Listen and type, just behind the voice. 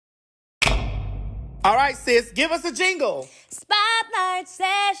All right, sis, give us a jingle. Spotlight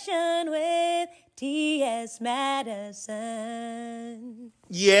session with TS Madison.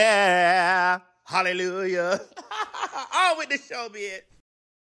 Yeah. Hallelujah. On with the show, bitch.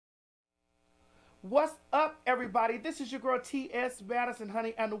 What's up, everybody? This is your girl, TS Madison,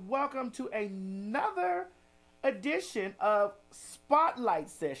 honey, and welcome to another edition of Spotlight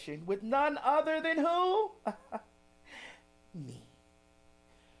Session with none other than who? Me.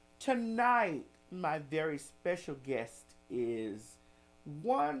 Tonight, my very special guest is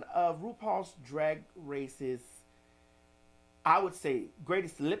one of Rupauls Drag Race's, I would say,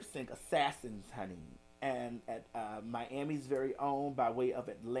 greatest lip sync assassins, honey. And at Miami's very own, by way of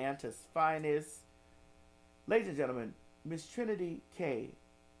Atlanta's finest. Ladies and gentlemen, Miss Trinity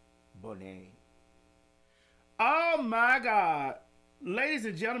K.Bonet. Oh my God. Ladies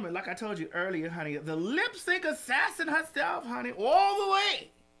and gentlemen, like I told you earlier, honey, the lip sync assassin herself, honey, all the way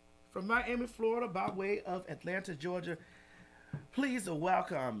from Miami, Florida, by way of Atlanta, Georgia. Please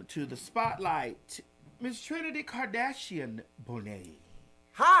welcome to the spotlight, Miss Trinity Kardashian-Bonet.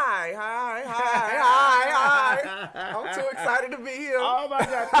 Hi. I'm too excited to be here. Oh my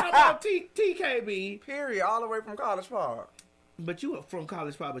God. Come on, TKB. Period. All the way from College Park. But you are from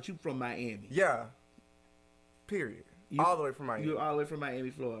College Park, but you from Miami. Yeah. Period. All the way from Miami. You're all the way from Miami,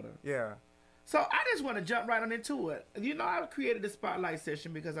 Florida. Yeah. So I just want to jump right on into it. You know, I created this spotlight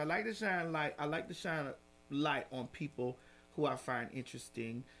session because I like to shine light. I like to shine a light on people who I find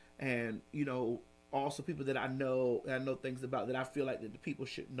interesting, and you know, also people that I know things about that I feel like that the people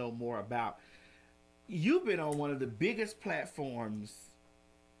should know more about. You've been on one of the biggest platforms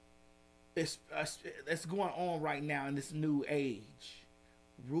that's going on right now in this new age,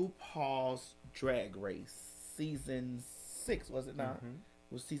 RuPaul's Drag Race season 6, was it not? Mm-hmm.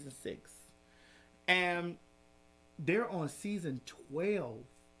 It was season 6. And they're on season 12.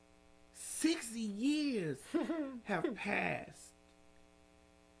 60 years have passed.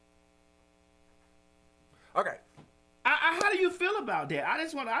 Okay. How do you feel about that? I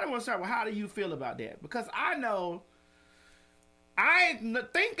don't want to start with how do you feel about that? Because I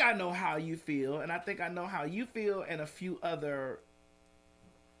think I know how you feel, and I think I know how you feel and a few other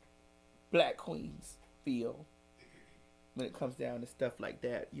black queens feel when it comes down to stuff like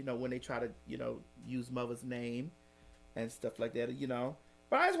that. You know, when they try to, you know, use mother's name and stuff like that, you know.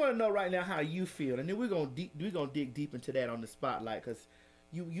 But I just want to know right now how you feel, and then we're gonna dig deep into that on the spotlight, because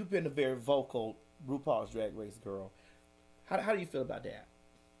you've been a very vocal RuPaul's Drag Race girl. How do you feel about that?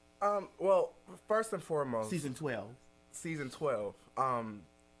 Well, first and foremost, Season 12.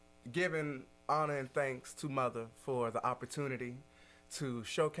 Giving honor and thanks to Mother for the opportunity to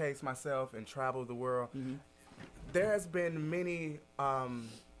showcase myself and travel the world. Mm-hmm. There has been many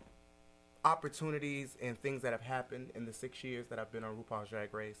opportunities and things that have happened in the 6 years that I've been on RuPaul's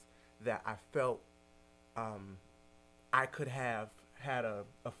Drag Race that I felt I could have had a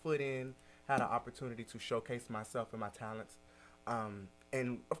foot in, had an opportunity to showcase myself and my talents.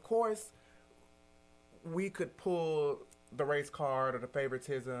 And of course, we could pull the race card or the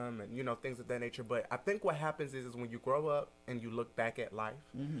favoritism and, you know, things of that nature. But I think what happens is when you grow up and you look back at life,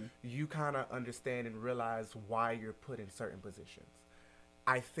 Mm-hmm. you kind of understand and realize why you're put in certain positions.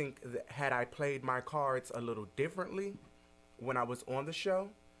 I think that had I played my cards a little differently when I was on the show,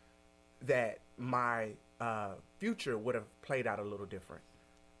 that my future would have played out a little different.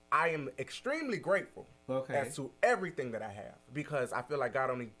 I am extremely grateful as to everything that I have, because I feel like God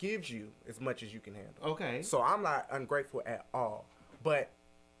only gives you as much as you can handle. Okay. So I'm not ungrateful at all. But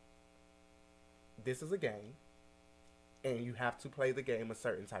this is a game, and you have to play the game a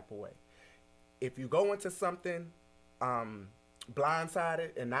certain type of way. If you go into something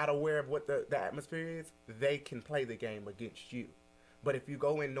blindsided and not aware of what the atmosphere is, they can play the game against you. But if you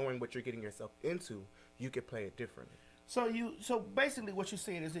go in knowing what you're getting yourself into, you can play it differently. So basically what you're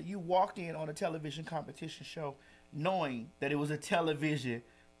saying is that you walked in on a television competition show knowing that it was a television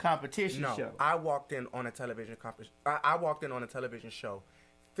competition show. No, I walked in on a television competition. I walked in on a television show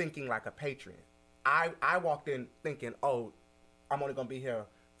thinking like a patron. I walked in thinking, oh, I'm only going to be here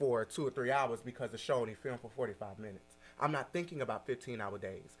for 2 or 3 hours because the show only filmed for 45 minutes. I'm not thinking about 15-hour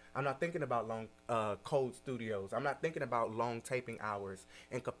days. I'm not thinking about long cold studios. I'm not thinking about long taping hours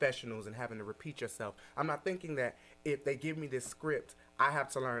and confessionals and having to repeat yourself. I'm not thinking that if they give me this script, I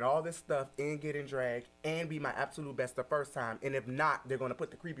have to learn all this stuff and get in drag and be my absolute best the first time. And if not, they're going to put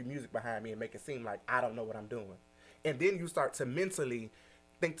the creepy music behind me and make it seem like I don't know what I'm doing. And then you start to mentally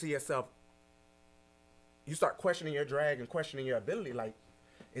think to yourself, you start questioning your drag and questioning your ability. Like,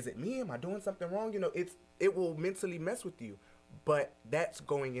 is it me? Am I doing something wrong? You know, it will mentally mess with you. But that's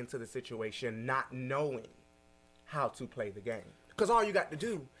going into the situation not knowing how to play the game. Because all you got to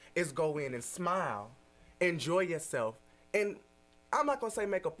do is go in and smile, enjoy yourself, and I'm not going to say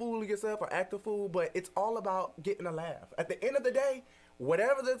make a fool of yourself or act a fool, but it's all about getting a laugh. At the end of the day,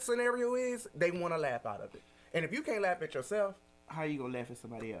 whatever the scenario is, they want to laugh out of it. And if you can't laugh at yourself, how you going to laugh at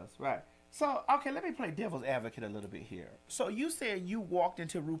somebody else? Right. So, okay, let me play devil's advocate a little bit here. So you said you walked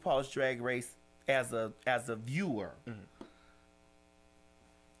into RuPaul's Drag Race as a viewer,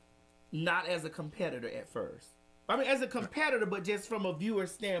 not as a competitor at first. I mean, as a competitor, but just from a viewer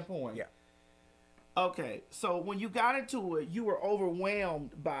standpoint. Yeah. Okay, so when you got into it, you were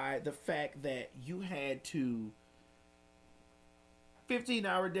overwhelmed by the fact that you had to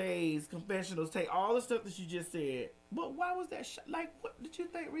 15-hour days, confessionals, take all the stuff that you just said. But why was that? Like, what did you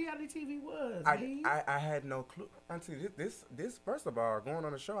think reality TV was? I had no clue. Auntie, this first of all, going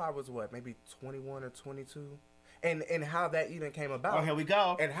on the show, I was what, maybe 21 or 22, and how that even came about. Oh, here we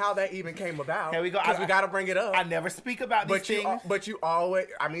go. And how that even came about. Here we go. Because we got to bring it up. I never speak about these things. But you always,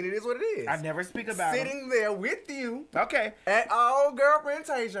 I mean, it is what it is. I never speak about sitting there with you. Okay. At our old girlfriend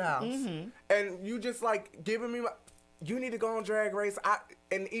Tasia house, and you just like giving me. You need to go on Drag Race.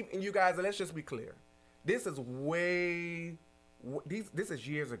 And you guys, let's just be clear. This is this is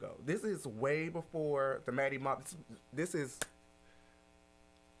years ago. This is way before the Maddie Mob. This is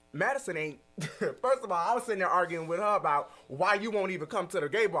Madison ain't. First of all, I was sitting there arguing with her about why you won't even come to the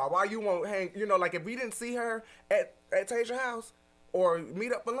gay bar. Why you won't hang? You know, like if we didn't see her at Tasia house or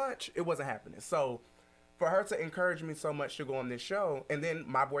meet up for lunch, it wasn't happening. So for her to encourage me so much to go on this show, and then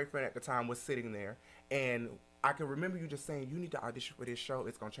my boyfriend at the time was sitting there, and I can remember you just saying, you need to audition for this show.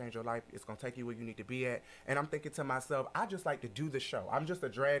 It's going to change your life. It's going to take you where you need to be at. And I'm thinking to myself, I just like to do the show. I'm just a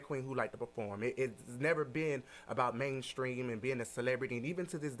drag queen who like to perform. It's never been about mainstream and being a celebrity. And even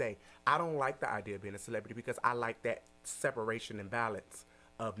to this day, I don't like the idea of being a celebrity because I like that separation and balance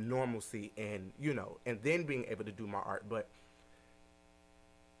of normalcy and, you know, and then being able to do my art. But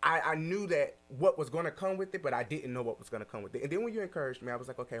I knew that what was going to come with it, but I didn't know what was going to come with it. And then when you encouraged me, I was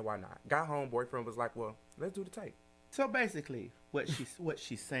like, okay, why not? Got home, boyfriend was like, well, let's do the tape. So basically, what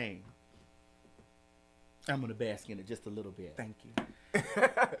she's saying, I'm going to bask in it just a little bit. Thank you.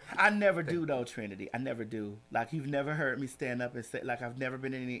 I never do though, Trinity. I never do. Like, you've never heard me stand up and say, like, I've never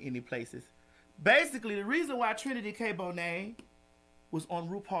been in any places. Basically, the reason why Trinity K.Bonet was on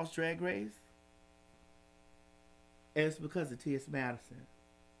RuPaul's Drag Race is because of TS Madison.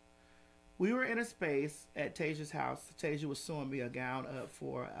 We were in a space at Tasia's house. Tasia was sewing me a gown up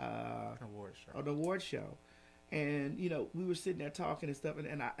for an award show. And, you know, we were sitting there talking and stuff.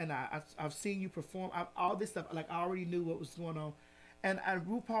 And I've seen you perform. All this stuff. Like, I already knew what was going on. And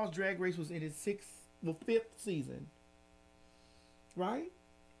RuPaul's Drag Race was in its fifth season. Right?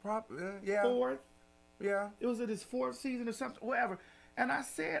 Yeah. Fourth? Yeah. It was in its fourth season or something. Whatever. And I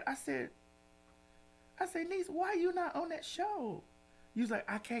said, niece, why are you not on that show? You was like,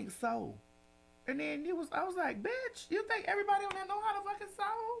 I can't sew. And then I was like, bitch, you think everybody on there know how to fucking sew?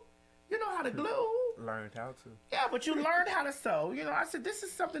 You know how to glue. Learned how to. Yeah, but you learned how to sew. You know, I said, this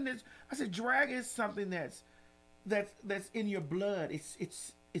is something drag is something that's in your blood.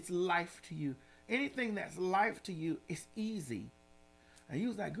 It's life to you. Anything that's life to you, it's easy. And he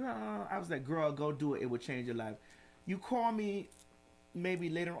was like, girl, I was like, girl, go do it. It will change your life. You call me maybe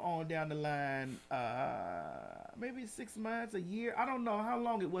later on down the line, maybe 6 months, a year. I don't know how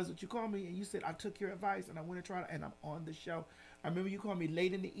long it was that you called me and you said, I took your advice and I went and tried it and I'm on the show. I remember you called me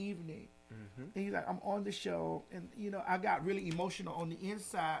late in the evening and he's like, I'm on the show. And, you know, I got really emotional on the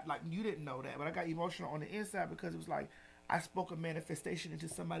inside. Like, you didn't know that, but I got emotional on the inside because it was like, I spoke a manifestation into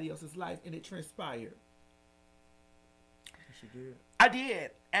somebody else's life and it transpired. Yes, you did. I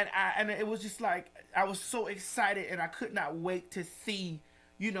did. And it was just like, I was so excited and I could not wait to see,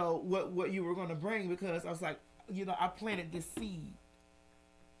 you know, what you were going to bring because I was like, you know, I planted this seed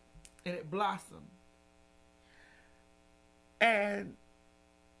and it blossomed. And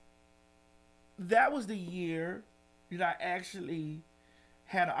that was the year that I actually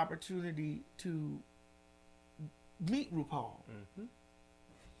had an opportunity to meet RuPaul.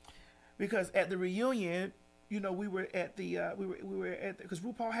 Because at the reunion, you know, we were at the because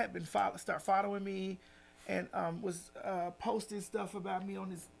RuPaul had been start following me, and was posting stuff about me on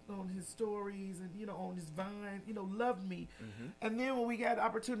his stories and, you know, on his Vine, you know, loved me. And then when we got the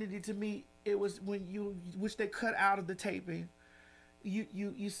opportunity to meet, it was when which they cut out of the taping.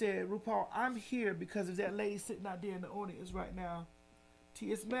 You said, RuPaul, I'm here because of that lady sitting out there in the audience right now,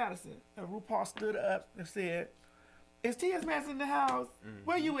 TS Madison. And RuPaul stood up and said, is TS Madison in the house?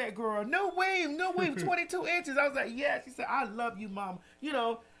 Where you at, girl? No wave, 22 inches. I was like, yeah. She said, I love you, mama. You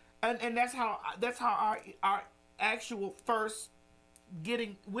know, and that's how our actual first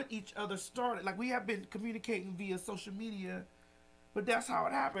getting with each other started. Like, we have been communicating via social media But that's how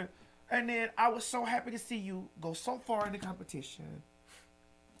it happened. And then I was so happy to see you go so far in the competition,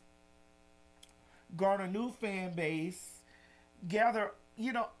 garner new fan base, gather,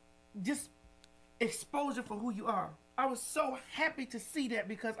 just exposure for who you are. I was so happy to see that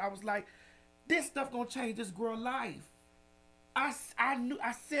because I was like, this stuff gonna change this girl life. I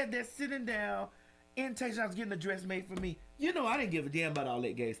said that sitting down in Texas, I was getting a dress made for me. I didn't give a damn about all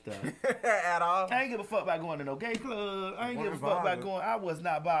that gay stuff. At all. I ain't give a fuck about going to no gay club. I ain't give a fuck about going. I was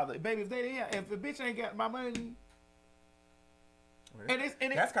not bothered. Baby, if the bitch ain't got my money. Well,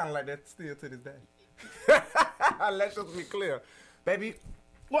 that's kind of like that still to this day. Let's just be clear. Baby.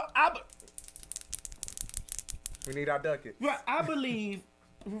 Well, we need our ducats. Right, I believe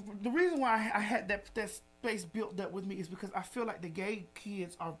the reason why I had that space built up with me is because I feel like the gay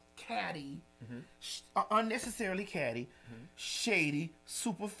kids are catty, are unnecessarily catty, shady,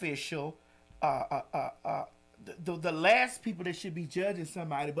 superficial. The last people that should be judging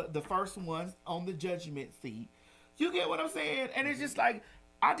somebody, but the first ones on the judgment seat. You get what I'm saying? And it's just like,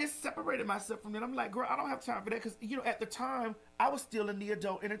 I just separated myself from that. I'm like, girl, I don't have time for that. Because, at the time, I was still in the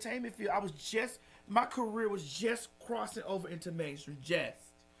adult entertainment field. My career was just crossing over into mainstream,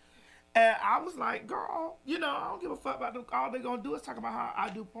 And I was like, girl, I don't give a fuck about them. All they gonna do is talk about how I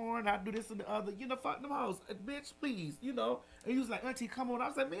do porn, I do this and the other. Fuck them hoes. Bitch, please, And he was like, Auntie, come on. I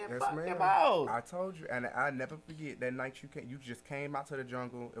was like, man, fuck them hoes. I told you, and I never forget that night you just came out to the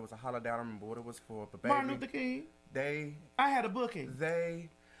jungle. It was a holiday. I don't remember what it was for. But baby, Martin Luther King. I had a booking. I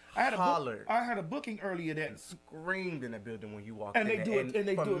had a booking earlier that screamed in the building when you walked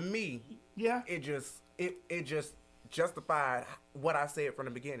in. For me, yeah, it just justified what I said from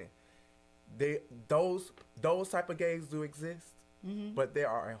the beginning. Those type of gays do exist, but there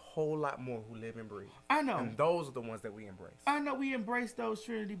are a whole lot more who live and breathe. I know, and those are the ones that we embrace. I know we embrace those,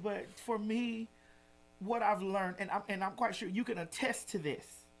 Trinity, but for me, what I've learned, and I'm quite sure you can attest to this,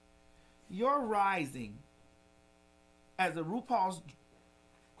 you're rising as a Rupauls.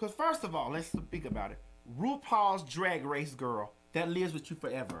 Because first of all, let's speak about it. RuPaul's Drag Race girl that lives with you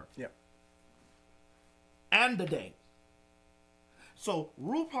forever. Yep. And the day. So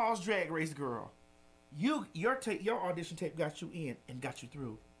RuPaul's Drag Race girl, your audition tape got you in and got you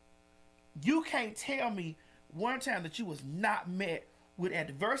through. You can't tell me one time that you was not met with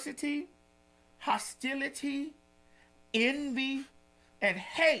adversity, hostility, envy, and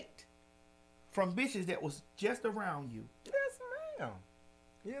hate from bitches that was just around you. Yes, ma'am.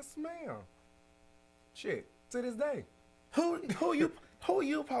 Yes, ma'am. Shit, to this day. Who you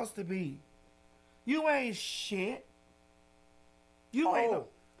supposed to be? You ain't shit. You ain't. No.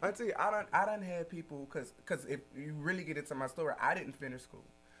 I tell you, I done had people because if you really get into my story, I didn't finish school.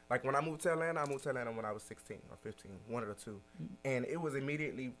 Like when I moved to Atlanta when I was 16 or 15, one of the two, and it was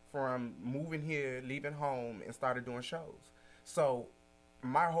immediately from moving here, leaving home, and started doing shows. So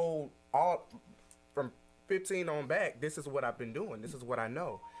my from 15 on back, this is what I've been doing. This is what I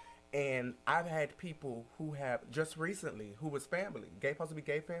know. And I've had people who have just recently, who was family, supposed to be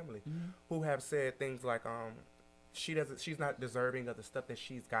gay family, who have said things like, she's not deserving of the stuff that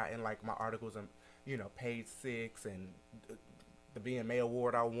she's gotten, like my articles on, Page 6 and the BMA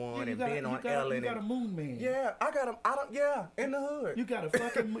award I won and being on Ellen. You got a moon man. Yeah, I got him. In the hood. You got a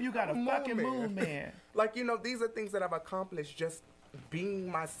fucking moon man. Like, these are things that I've accomplished just being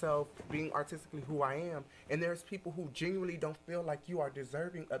myself, being artistically who I am, and there's people who genuinely don't feel like you are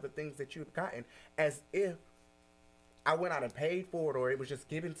deserving of the things that you've gotten, as if I went out and paid for it, or it was just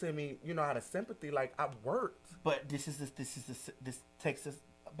given to me, out of sympathy. Like, I've worked. But this takes us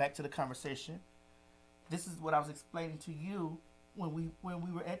back to the conversation. This is what I was explaining to you when we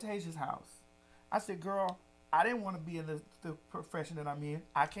were at Tasia's house. I said, girl, I didn't want to be in the profession that I'm in.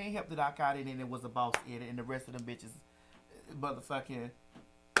 I can't help that I got in and it was a boss in it, and the rest of them bitches motherfucking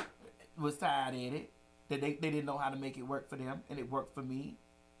was tired at it. That they didn't know how to make it work for them, and it worked for me.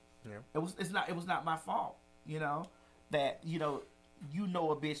 Yeah. It was not my fault, that a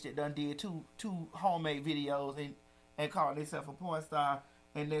bitch that done did two homemade videos and called themselves a porn star,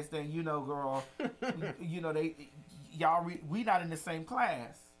 and next thing you know, girl, we not in the same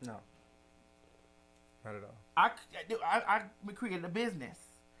class. No. Not at all. I created a business.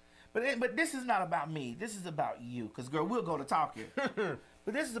 But this is not about me. This is about you. Because, girl, we'll go to talking.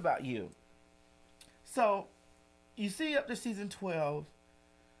 But this is about you. So, you see up to season 12,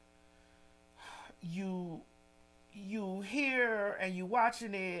 you hear and you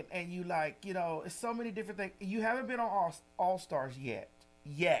watching it and you like, it's so many different things. You haven't been on All Stars yet.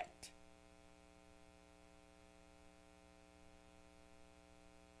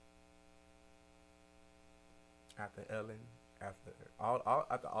 After Ellen, after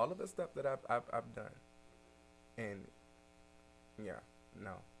all of the stuff that I've done, and Yeah,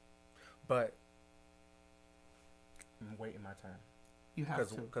 no. But I'm waiting my turn. You have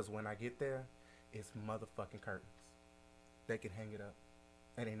to. Because when I get there, it's motherfucking curtains. They can hang it up.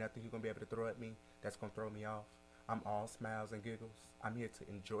 And ain't nothing you're going to be able to throw at me that's going to throw me off. I'm all smiles and giggles. I'm here to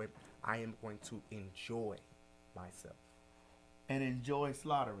enjoy. I am going to enjoy myself. And enjoy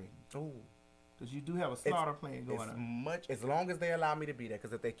slaughtering. Ooh. Because you do have a slaughter plan going on. As long as they allow me to be there.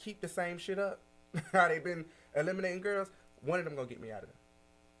 Because if they keep the same shit up, how they've been eliminating girls, one of them going to get me out of there.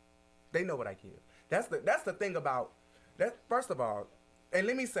 They know what I give. That's the thing about that. First of all, and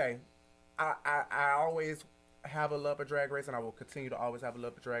let me say, I always have a love of Drag Race, and I will continue to always have a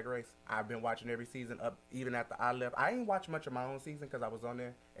love of Drag Race. I've been watching every season up, even after I left. I ain't watched much of my own season because I was on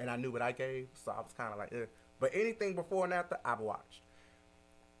there, and I knew what I gave, so I was kind of like, ugh. But anything before and after, I've watched.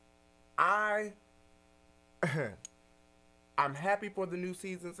 I'm happy for the new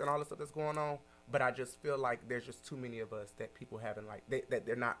seasons and all the stuff that's going on, but I just feel like there's just too many of us that people haven't that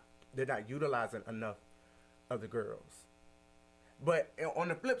they're not utilizing enough of the girls. But on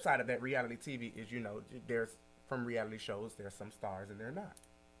the flip side of that, reality TV is, there's from reality shows, there's some stars and they're not.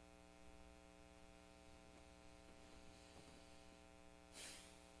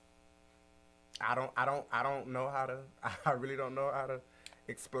 I don't know how to. I really don't know how to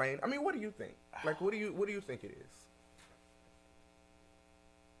explain. I mean, what do you think? Like, what do you think it is?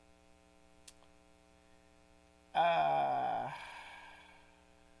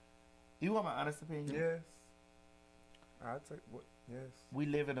 You want my honest opinion? Yes. I'd say what? Yes. We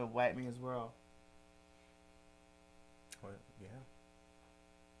live in a white man's world. Well, yeah.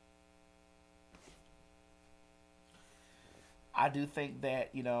 I do think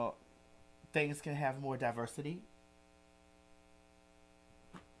that, things can have more diversity.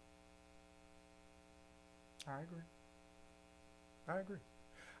 I agree.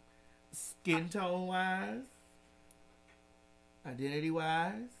 Skin tone wise, identity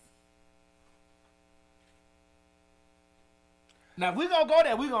wise. Now, if we're going to go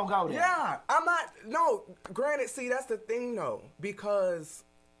there, we're going to go there. Yeah, I'm not. No, granted, see, that's the thing, though. Because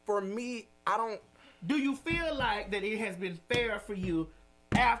for me, I don't. Do you feel like that it has been fair for you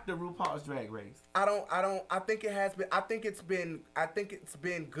after RuPaul's Drag Race? I don't. I think it has been. I think it's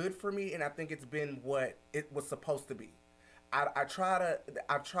been good for me, and I think it's been what it was supposed to be. I've tried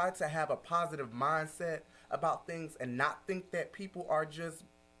to have a positive mindset about things and not think that people are just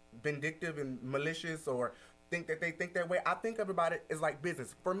vindictive and malicious or think that they think that way. I think about it as like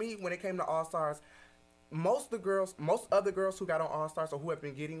business. For me, when it came to All Stars, most other girls who got on All Stars or who have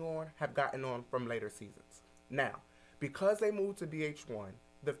been getting on have gotten on from later seasons. Now, because they moved to VH1,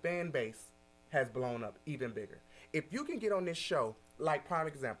 the fan base has blown up even bigger. If you can get on this show, like prime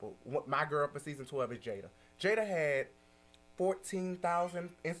example, my girl for season 12 is Jada. Jada had 14,000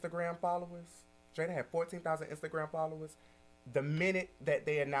 Instagram followers. Jada had 14,000 Instagram followers the minute that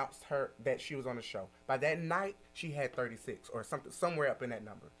they announced her that she was on the show. By that night, she had 36 or something, somewhere up in that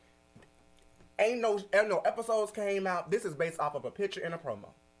number. Ain't no episodes came out. This is based off of a picture and a promo.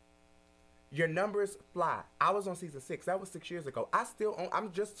 Your numbers fly. I was on season 6. That was 6 years ago.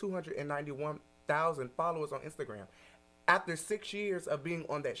 I'm just 291,000 followers on Instagram. After 6 years of being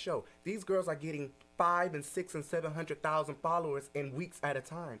on that show, these girls are getting 5 and 6 and 700,000 followers in weeks at a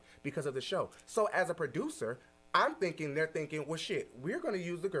time because of the show. So as a producer, they're thinking, well, shit, we're going to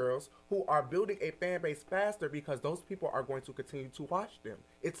use the girls who are building a fan base faster because those people are going to continue to watch them.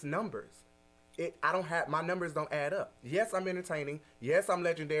 It's numbers. My numbers don't add up. Yes, I'm entertaining. Yes, I'm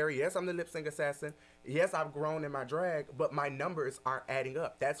legendary. Yes, I'm the lip sync assassin. Yes, I've grown in my drag, but my numbers aren't adding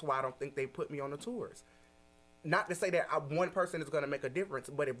up. That's why I don't think they put me on the tours. Not to say that one person is going to make a difference,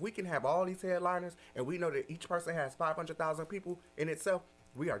 but if we can have all these headliners and we know that each person has 500,000 people in itself,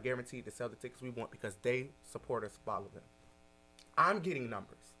 we are guaranteed to sell the tickets we want because they support us, follow them. I'm getting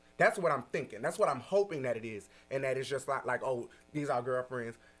numbers. That's what I'm thinking. That's what I'm hoping that it is. And that it's just like oh, these are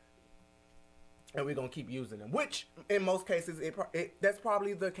girlfriends and we're going to keep using them. Which, in most cases, that's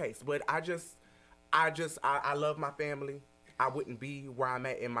probably the case. But I love my family. I wouldn't be where I'm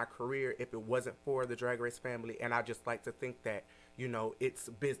at in my career if it wasn't for the Drag Race family. And I just like to think that, it's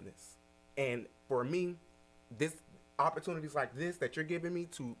business. And for me, opportunities like this that you're giving me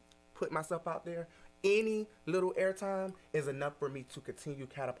to put myself out there, any little airtime is enough for me to continue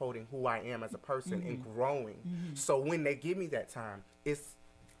catapulting who I am as a person and growing. So when they give me that time, it's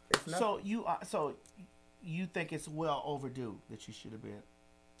nothing. So you think it's well overdue that you should have been?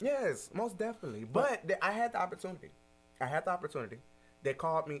 Yes, most definitely. But I had the opportunity. They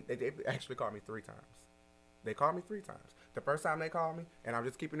called me. They actually called me 3 times. They called me 3 times. The first time they called me, and I'm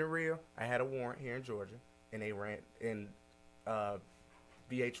just keeping it real, I had a warrant here in Georgia, and they ran, and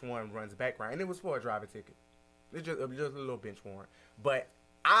VH1 runs background, and it was for a driver ticket. It was just a little bench warrant. But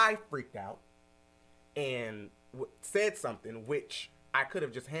I freaked out and said something, which I could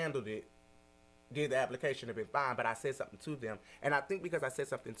have just handled it, did the application, have been fine, but I said something to them. And I think because I said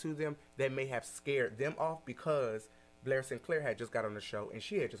something to them, that may have scared them off, because Blair Sinclair had just got on the show and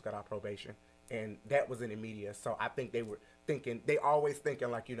she had just got out probation. And that was in the media. So I think they were thinking, they always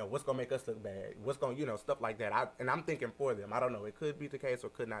thinking like, you know, what's going to make us look bad? What's going to, you know, stuff like that. And I'm thinking for them. I don't know. It could be the case or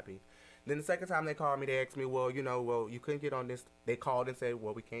could not be. Then the second time they called me, they asked me, well, you know, well, you couldn't get on this. They called and said,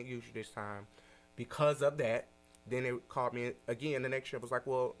 well, we can't use you this time because of that. Then they called me again the next year. Was like,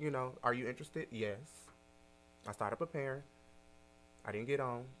 well, you know, are you interested? Yes. I started preparing. I didn't get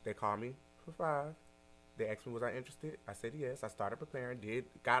on. They called me for 5. They asked me, was I interested? I said yes. I started preparing,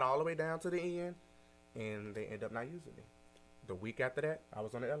 got all the way down to the end, and they ended up not using me. The week after that, I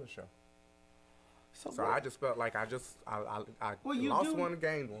was on the Ellen show. So I just felt like I lost one and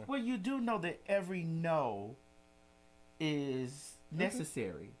gained one. Well, you do know that every no is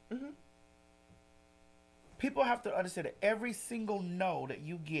necessary. Mm-hmm. People have to understand that every single no that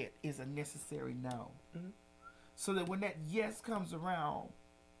you get is a necessary no. Mm-hmm. So that when that yes comes around,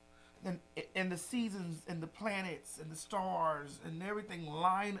 and the seasons and the planets and the stars and everything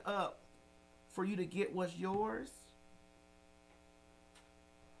line up for you to get what's yours,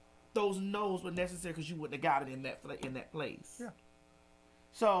 those no's were necessary because you wouldn't have got it in that place. Yeah.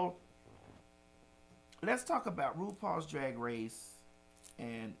 So let's talk about RuPaul's Drag Race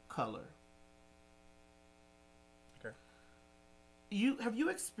and color. Okay. Have you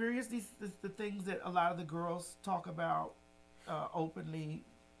experienced the things that a lot of the girls talk about openly?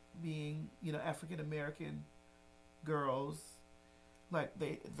 Being, you know, African American girls, like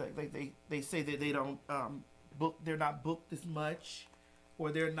they say that they don't they're not booked as much,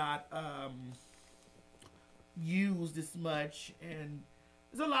 or they're not used as much, and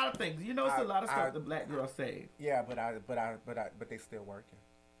there's a lot of things. You know, it's a lot of stuff the black girls say. Yeah, but they still working.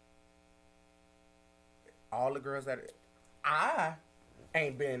 All the girls that I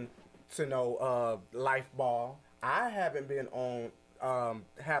ain't been to no Life Ball. I haven't been on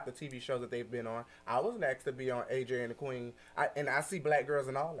half the TV shows that they've been on. I wasn't asked to be on AJ and the Queen. I see black girls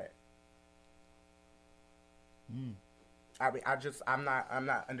and all that. I mean, I'm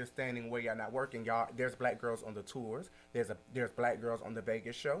not understanding where y'all not working. Y'all, there's black girls on the tours. There's black girls on the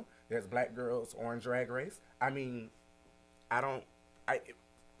Vegas show. There's black girls on Drag Race. I mean,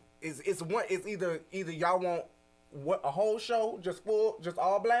 it's either y'all want a whole show just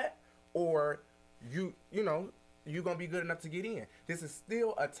all black, or you know, you're going to be good enough to get in. This is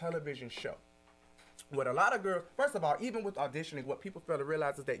still a television show. What a lot of girls, first of all, even with auditioning, what people fail to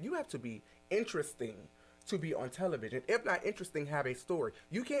realize is that you have to be interesting to be on television. If not interesting, have a story.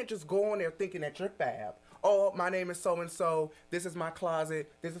 You can't just go on there thinking that you're fab. Oh, my name is so-and-so. This is my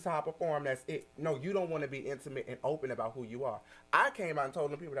closet. This is how I perform. That's it. No, you don't want to be intimate and open about who you are. I came out and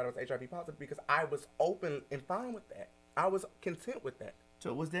told them people that I was HIV positive because I was open and fine with that. I was content with that.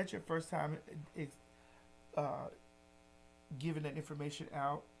 So was that your first time giving that information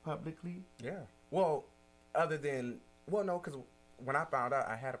out publicly? Yeah. Well, no, because when I found out,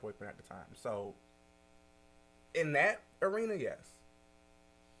 I had a boyfriend at the time. So in that arena, yes.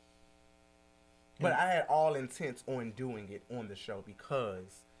 But I had all intents on doing it on the show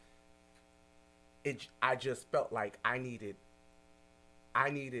because I just felt like I needed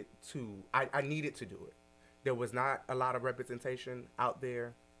to do it. There was not a lot of representation out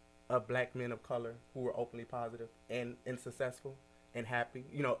there of black men of color who were openly positive and successful and happy.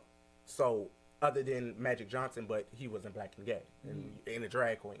 You know, so other than Magic Johnson, but he wasn't black and gay and a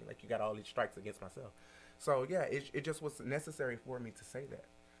drag queen. Like, you got all these strikes against myself. So yeah, it just was necessary for me to say that.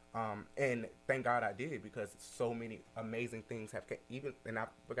 And thank God I did, because so many amazing things have and I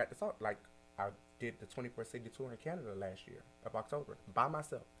forgot to talk, like I did the 24 city tour in Canada last year of October by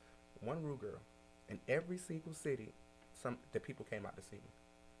myself, one Ru girl, in every single city. The people came out to see me.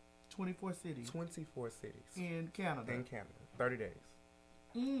 24 cities. 24 cities. In Canada. 30 days.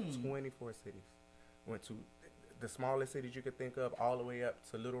 24 cities. Went to the smallest cities you could think of, all the way up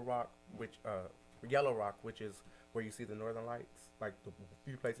to Little Rock, Yellow Rock, which is where you see the Northern Lights, like the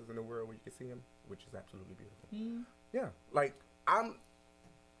few places in the world where you can see them, which is absolutely beautiful. Yeah, like I'm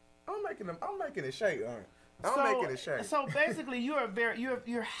making a shake. Making a shake. So basically,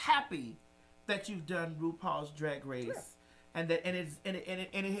 you're happy that you've done RuPaul's Drag Race, and it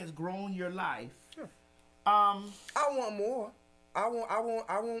has grown your life. Yeah. I want more. I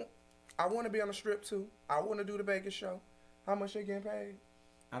want to be on the strip too. I want to do the Vegas show. How much they getting paid?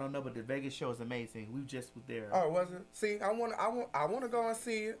 I don't know, but the Vegas show is amazing. We just was there. Oh, was it? See, I want to go and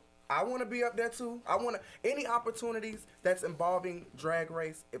see it. I want to be up there too. I want to any opportunities that's involving Drag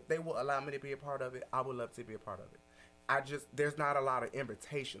Race. If they will allow me to be a part of it, I would love to be a part of it. There's not a lot of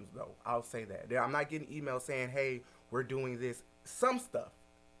invitations though. I'll say that. I'm not getting emails saying, "Hey, we're doing this." Some stuff,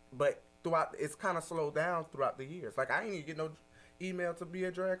 but throughout it's kind of slowed down throughout the years. Like I ain't even get no email to be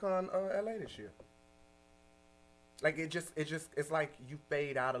a DragCon LA this year. Like it's like you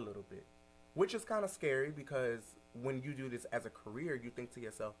fade out a little bit, which is kind of scary because when you do this as a career, you think to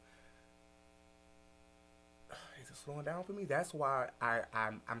yourself, is it slowing down for me? That's why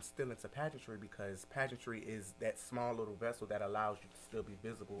I'm still into pageantry, because pageantry is that small little vessel that allows you to still be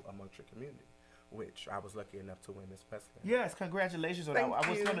visible amongst your community, which I was lucky enough to win Miss Westland. Yes, congratulations on that. I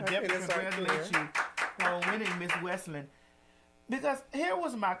was going to definitely congratulate you on winning Miss Westland. Because here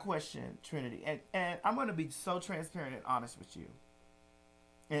was my question, Trinity, and I'm going to be so transparent and honest with you.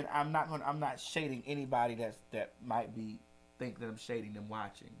 And I'm not shading anybody that might think that I'm shading them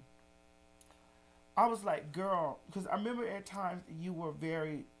watching. I was like, girl, because I remember at times you were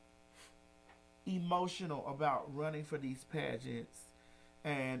very emotional about running for these pageants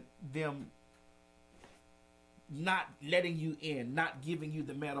and them not letting you in, not giving you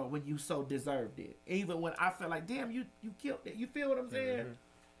the medal when you so deserved it. Even when I felt like, damn, you killed it. You feel what I'm saying? Mm-hmm.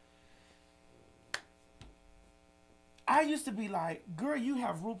 I used to be like, girl, you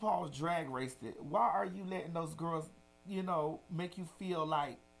have Rupauls Drag Race it. Why are you letting those girls, make you feel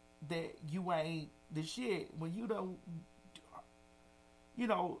like that you ain't the shit when you don't,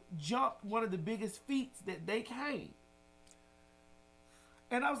 jump one of the biggest feats that they can't?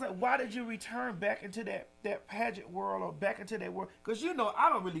 And I was like, why did you return back into that pageant world or back into that world? Because, I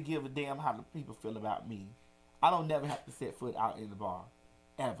don't really give a damn how the people feel about me. I don't never have to set foot out in the bar,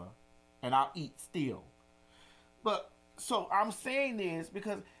 ever. And I'll eat still. But, so I'm saying this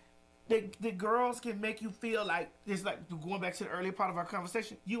because the girls can make you feel like, it's like going back to the earlier part of our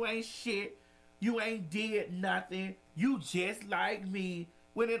conversation, you ain't shit, you ain't did nothing, you just like me,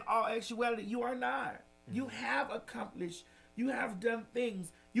 when in all actuality, you are not. Mm-hmm. You have accomplished, you have done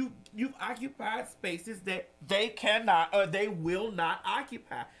things, you've occupied spaces that they cannot or they will not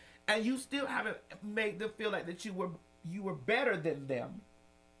occupy. And you still haven't made them feel like that you were better than them.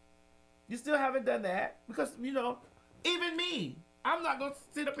 You still haven't done that because, even me, I'm not going to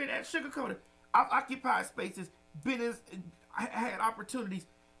sit up here and sugarcoat it. I've occupied spaces, I had opportunities,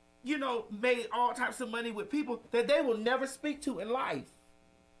 made all types of money with people that they will never speak to in life.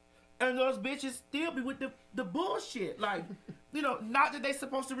 And those bitches still be with the bullshit. Like, not that they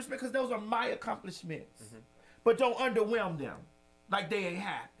supposed to respect, because those are my accomplishments. Mm-hmm. But don't underwhelm them like they ain't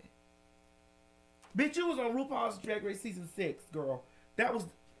happening. Bitch, you was on RuPaul's Drag Race Season 6, girl. That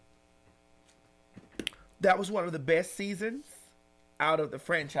was one of the best seasons out of the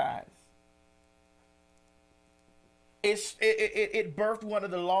franchise. It birthed one of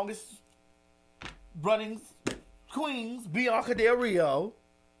the longest running queens, Bianca Del Rio,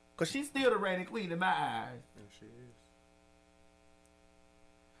 because she's still the reigning queen in my eyes. And she is.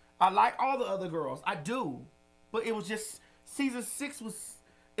 I like all the other girls, I do, but it was just Season 6 was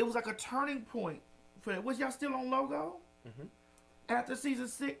like a turning point for it. Was y'all still on Logo? Mm-hmm. After Season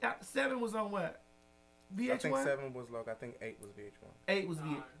 6, 7 was on what? VH1? I think 7 was Logo. I think 8 was VH1. 8 was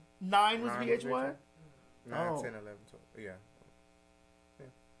VH1. 9 was VH1? 9, 10, 11, 12. Yeah.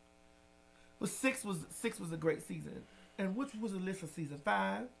 But 6 was a great season. And which was the list of Season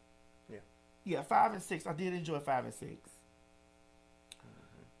 5? Yeah. Yeah, 5 and 6. I did enjoy 5 and 6.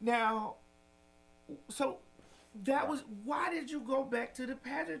 Mm-hmm. Now, so that was, why did you go back to the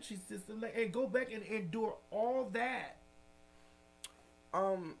pageantry system and go back and endure all that?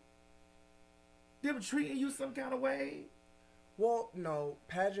 They were treating you some kind of way? Well, no,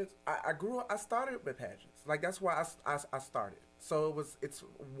 pageants. I grew up. I started with pageants. Like that's why I started. So it's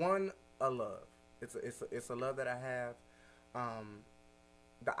a love. It's a love that I have.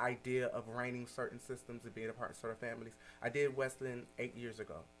 The idea of reigning certain systems and being a part of certain families. I did Westland 8 years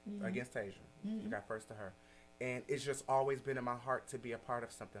ago against Tasia. Mm-hmm. I got first to her, and it's just always been in my heart to be a part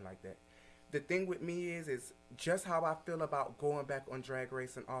of something like that. The thing with me is just how I feel about going back on Drag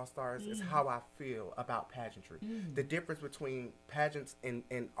Race and All Stars is how I feel about pageantry. The difference between pageants and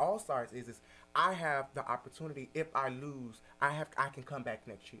All Stars is I have the opportunity, if I lose, I can come back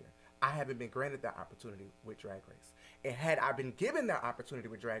next year. I haven't been granted that opportunity with Drag Race. And had I been given that opportunity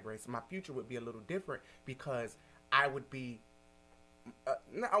with Drag Race, my future would be a little different because I would be,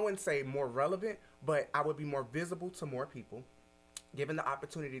 I wouldn't say more relevant, but I would be more visible to more people, given the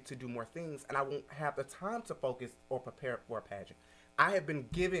opportunity to do more things, and I won't have the time to focus or prepare for a pageant. I have been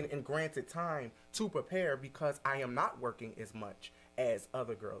given and granted time to prepare because I am not working as much as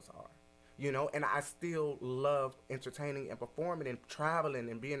other girls are. you know, and I still love entertaining and performing and traveling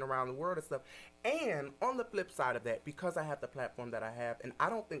and being around the world and stuff. And on the flip side of that, because I have the platform that I have, and I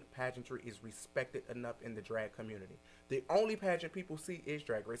don't think pageantry is respected enough in the drag community. The only pageant people see is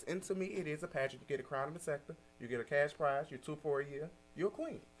Drag Race, and to me, it is a pageant. You get a crown in the sector, you get a cash prize, you're 2 for a year, you're a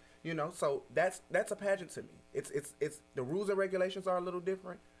queen. You know, so that's a pageant to me. It's the rules and regulations are a little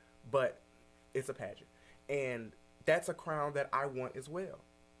different, but it's a pageant, and that's a crown that I want as well.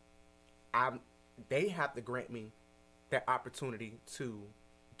 They have to grant me that opportunity to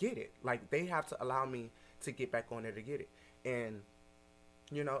get it. Like, they have to allow me to get back on there to get it. And,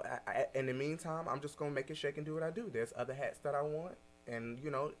 you know, in the meantime, I'm just going to make it shake and do what I do. There's other hats that I want, and, you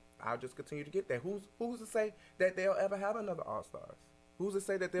know, I'll just continue to get that. Who's to say that they'll ever have another All-Stars? Who's to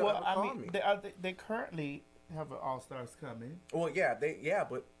say that they'll ever call me? They currently have an All-Stars coming. Well,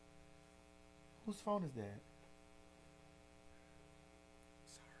 but... Whose phone is that?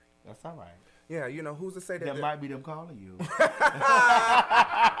 Sorry. That's all right. Yeah, you know, who's to say that... That might be them calling you. But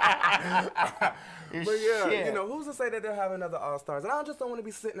yeah, you know, who's to say that they'll have another All-Stars? And I just don't want to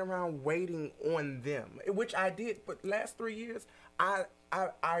be sitting around waiting on them, which I did for the last 3 years. I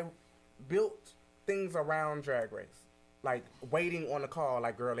built things around Drag Race. Like, waiting on the call,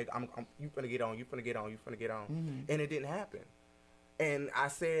 like, girl, like, you finna get on, you finna get on, you finna get on. Mm-hmm. And it didn't happen. And I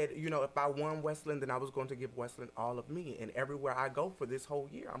said, you know, if I won Westland, then I was going to give Westland all of me. And everywhere I go for this whole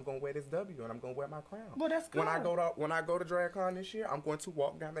year, I'm going to wear this W, and I'm going to wear my crown. Well, that's good. When I go to DragCon this year, I'm going to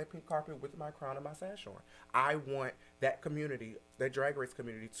walk down that pink carpet with my crown and my sash on. I want that community, that Drag Race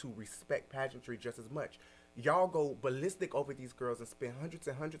community, to respect pageantry just as much. Y'all go ballistic over these girls and spend hundreds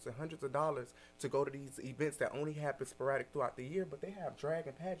and hundreds and hundreds of dollars to go to these events that only happen sporadic throughout the year, but they have drag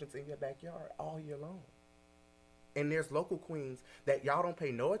and pageants in your backyard all year long. And there's local queens that y'all don't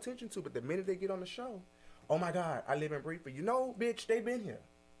pay no attention to, but the minute they get on the show, oh my God, I live and breathe for you. No, bitch, they been here.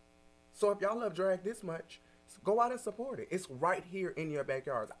 So if y'all love drag this much, go out and support it. It's right here in your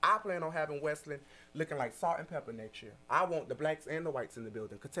backyards. I plan on having Westland looking like salt and pepper next year. I want the blacks and the whites in the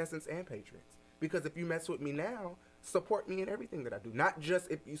building, contestants and patrons. Because if you mess with me now, support me in everything that I do. Not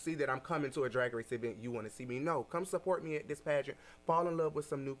just if you see that I'm coming to a Drag Race event, you want to see me. No, come support me at this pageant. Fall in love with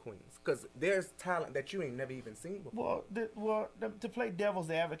some new queens. Because there's talent that you ain't never even seen before. To play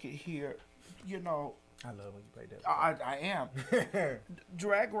devil's advocate here, you know. I love when you play devil's advocate. I am.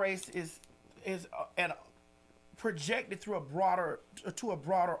 Drag Race is projected through a broader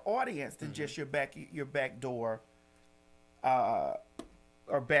audience than just your back door,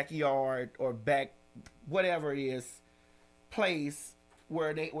 or backyard, or back, whatever it is, place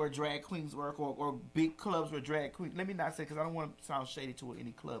where drag queens work, or big clubs where drag queens. Let me not say, because I don't want to sound shady to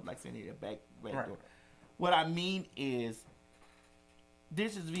any club, like saying a back door. What I mean is,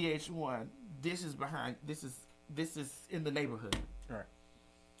 this is VH1. This is behind. This is in the neighborhood. Right.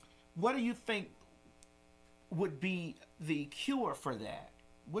 What do you think would be the cure for that?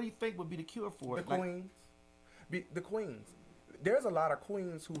 What do you think would be the cure for it? The queens. There's a lot of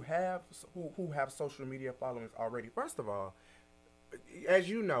queens who have social media followings already. First of all, as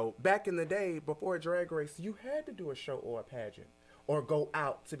you know, back in the day, before Drag Race, you had to do a show or a pageant or go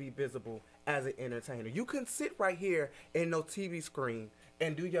out to be visible as an entertainer. You couldn't sit right here in no TV screen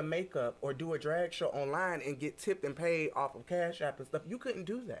and do your makeup or do a drag show online and get tipped and paid off of Cash App and stuff. You couldn't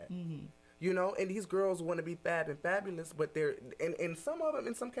do that. Mm-hmm. You know, and these girls want to be fab and fabulous, but and some of them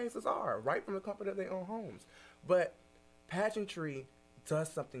in some cases are, right from the comfort of their own homes. But pageantry does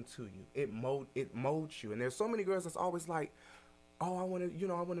something to you. It molds you. And there's so many girls that's always like, oh, I want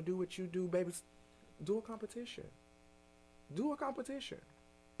to do what you do, baby. Do a competition. Do a competition.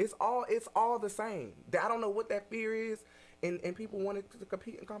 It's all the same. I don't know what that fear is, and people want to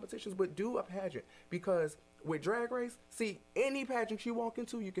compete in competitions, but do a pageant. Because with Drag Race, see, any pageant you walk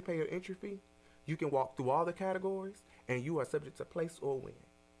into, you can pay your entry fee. You can walk through all the categories, and you are subject to place or win.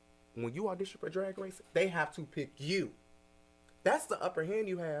 When you audition for Drag Race, they have to pick you. That's the upper hand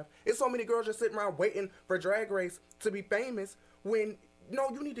you have. It's so many girls just sitting around waiting for Drag Race to be famous when,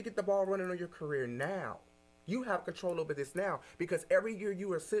 no, you need to get the ball running on your career now. You have control over this now, because every year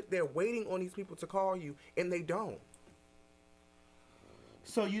you are sit there waiting on these people to call you, and they don't.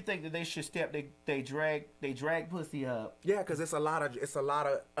 So you think that they should step they drag pussy up? Yeah, because it's a lot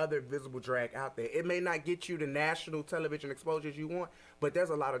of other visible drag out there. It may not get you the national television exposures you want, but there's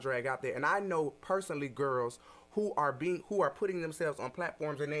a lot of drag out there. And I know personally girls who are putting themselves on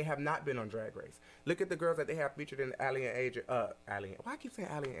platforms and they have not been on Drag Race. Look at the girls that they have featured in Ally and AJ. Why I keep saying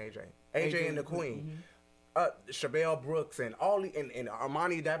Ally and AJ? AJ and the Queen. Mm-hmm. Chevelle Brooks and and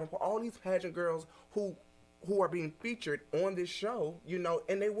Armani Davenport. All these pageant girls who are being featured on this show, you know,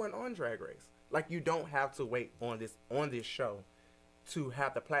 and they weren't on Drag Race. Like, you don't have to wait on this show to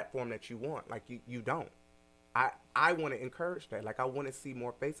have the platform that you want. Like you don't. I want to encourage that. Like I want to see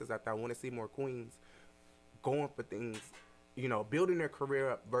more faces out there. I want to see more queens going for things, you know, building their career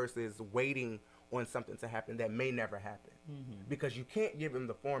up versus waiting on something to happen that may never happen. Because you can't give them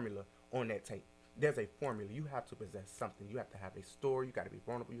the formula on that tape. There's a formula. You have to possess something. You have to have a story. You got to be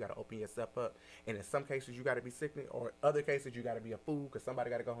vulnerable. You got to open yourself up. And in some cases, you got to be sickening, or other cases, you got to be a fool because somebody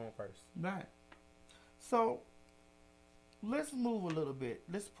got to go home first. Right. So let's move a little bit.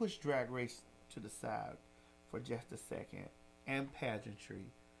 Let's push Drag Race to the side for just a second, and pageantry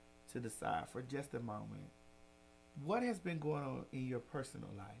to the side for just a moment. What has been going on in your personal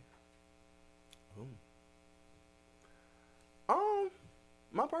life?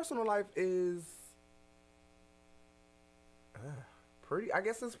 My personal life is pretty. I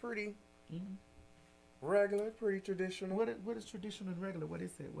guess it's pretty regular, pretty traditional. What is traditional and regular? What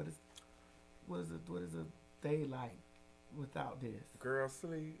is it? What is a day like without this? Girl,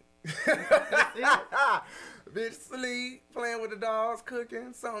 sleep. Bitch, sleep, playing with the dogs,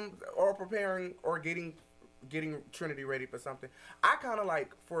 cooking something, or preparing, or getting Trinity ready for something. I kind of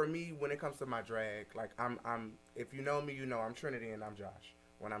like, for me, when it comes to my drag, like I'm if you know me, you know I'm Trinity and I'm Josh.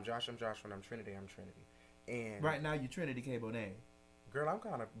 When I'm Josh, I'm Josh. When I'm Trinity, I'm Trinity. And right now, you're Trinity K.Bonet. Girl, I'm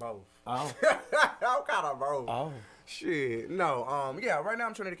kind of both. Oh. I'm kind of both. Oh. Shit. No. Yeah. Right now,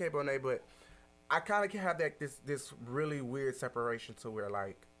 I'm Trinity K.Bonet, but I kind of have that this really weird separation to where,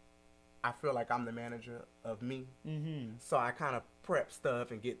 like, I feel like I'm the manager of me. So I kind of prep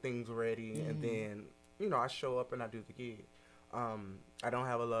stuff and get things ready, and then, you know, I show up and I do the gig. I don't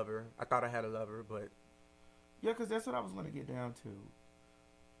have a lover. I thought I had a lover, but yeah, because that's what I was going to get down to.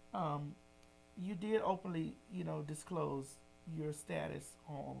 You did openly, you know, disclose your status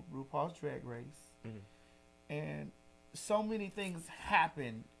on RuPaul's Drag Race, and so many things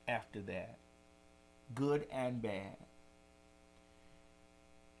happened after that, good and bad.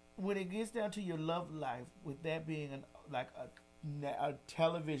 When it gets down to your love life, with that being a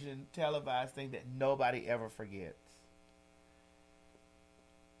televised thing that nobody ever forgets,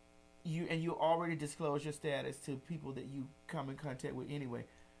 you already disclosed your status to people that you come in contact with anyway.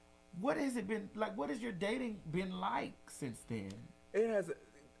 What has it been like? What has your dating been like since then?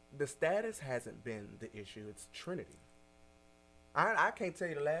 The status hasn't been the issue. It's Trinity. I can't tell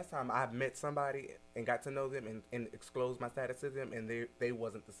you the last time I've met somebody and got to know them and disclosed my status to them, and they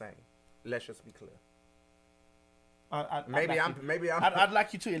wasn't the same. Let's just be clear. I'd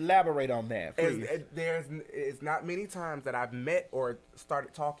like you to elaborate on that, please. It's not many times that I've met or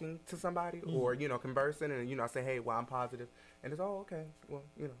started talking to somebody or, you know, conversing, and, you know, I say, hey, well, I'm positive, and it's, oh, okay, well,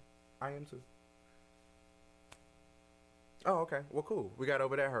 you know, I am too. Oh, okay, well, cool, we got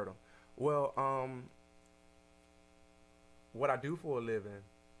over that hurdle. Well, what I do for a living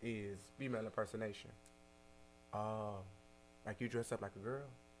is female impersonation. Like, you dress up like a girl?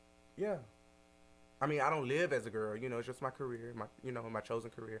 Yeah. I mean, I don't live as a girl, you know, it's just my career, my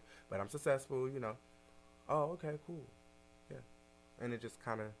chosen career, but I'm successful, you know. Oh, okay, cool. Yeah. And it just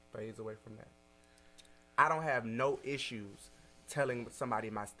kind of fades away from that. I don't have no issues telling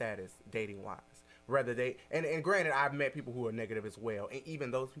somebody my status dating-wise. Whether and granted, I've met people who are negative as well, and even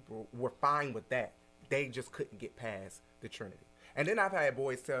those people were fine with that. They just couldn't get past the Trinity. And then I've had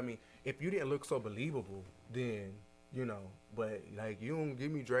boys tell me, if you didn't look so believable, then, you know, but, like, you don't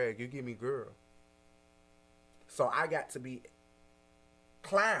give me drag, you give me girl. So I got to be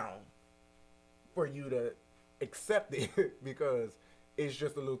clown for you to accept it because it's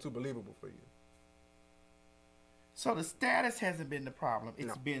just a little too believable for you. So the status hasn't been the problem.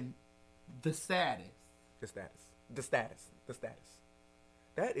 It's been the status. The status.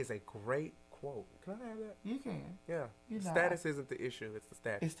 That is a great quote. Can I have that? You can. Yeah. Status isn't the issue. It's the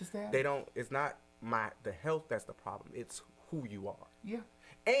status. It's the status. It's not the health that's the problem. It's who you are. Yeah.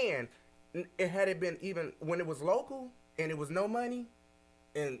 And had it been even when it was local and it was no money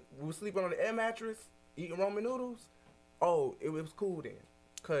and we were sleeping on the air mattress eating ramen noodles, it was cool then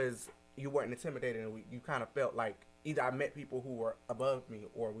because you weren't intimidated and you kind of felt like either I met people who were above me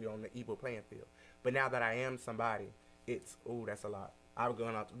or we on the equal playing field. But now that I am somebody, it's that's a lot. I'm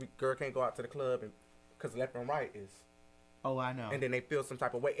going out. Girl can't go out to the club and because left and right is. Oh, I know. And then they feel some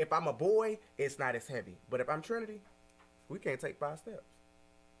type of way. If I'm a boy, it's not as heavy. But if I'm Trinity, we can't take 5 steps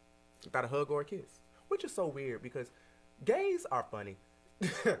without a hug or a kiss, which is so weird because gays are funny.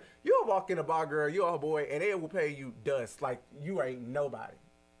 You'll walk in a bar, girl, you're a boy, and they will pay you dust like you ain't nobody.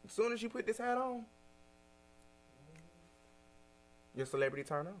 As soon as you put this hat on, your celebrity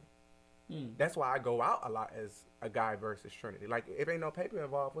turn on. That's why I go out a lot as a guy versus Trinity. Like, if ain't no paper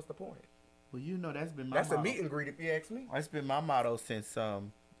involved, what's the point? Well, you know, that's been my motto. That's a meet and greet if you ask me. That's been my motto since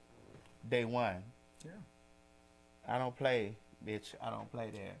day one. Yeah. I don't play Bitch, I don't play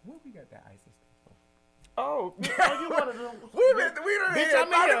there. What we got that ISIS stuff for? Oh, you one of them. We done Bitch, here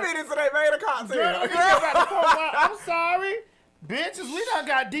I'm here. 30 minutes and they made a cocktail. Girl, you got to pour one. I'm sorry. Bitches, we done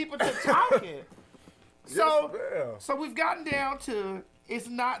got deep into talking. So, Yes, so we've gotten down to it's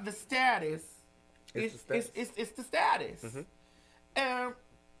not the status. It's the status. It's the status. Mhm. And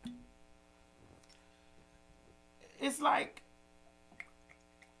it's like,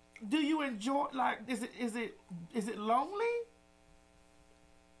 do you enjoy, like, is it lonely?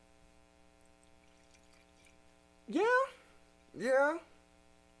 Yeah. Yeah.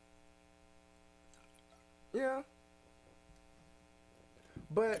 Yeah.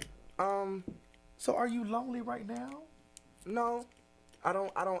 But So are you lonely right now? no, I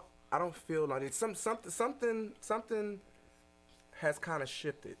don't feel like it. Something has kind of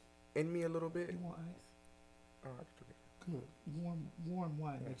shifted in me a little bit. You want ice? Oh, I can drink it. Good. Warm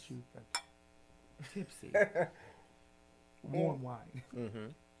wine makes you tipsy. Warm wine. Mm-hmm.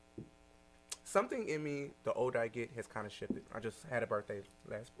 Something in me, the older I get, has kind of shifted. I just had a birthday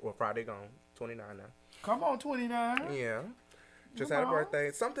Friday gone, 29 now. Come on, 29. Yeah, just Come had a on.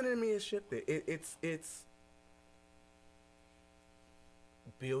 birthday. Something in me has shifted. It's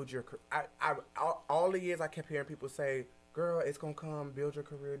build your career. All the years I kept hearing people say, "Girl, it's gonna come. Build your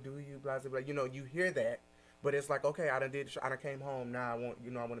career. Do you blah blah blah." You know, you hear that, but it's like, okay, I done came home. Now I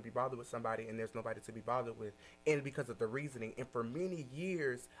want to be bothered with somebody, and there's nobody to be bothered with, and because of the reasoning. And for many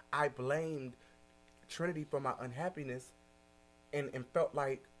years, I blamed Trinity for my unhappiness, and felt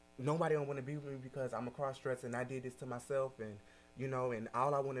like nobody don't want to be with me because I'm a cross-dresser and I did this to myself, and and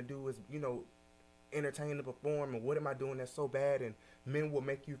all I want to do is entertain and perform, and what am I doing that's so bad? And men will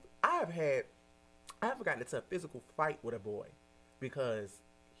make you. I have gotten into a physical fight with a boy because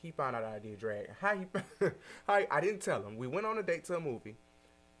he found out I did drag. I didn't tell him. We went on a date to a movie.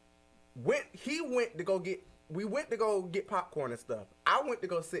 We went to go get popcorn and stuff. I went to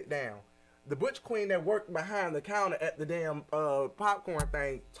go sit down. The butch queen that worked behind the counter at the damn popcorn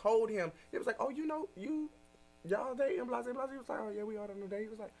thing told him, it was like, oh, y'all dating, blah, blah, blah. He was like, oh, yeah, we all on a date. He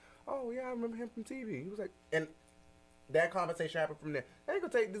was like, oh, yeah, I remember him from TV. He was like, and that conversation happened from there. I ain't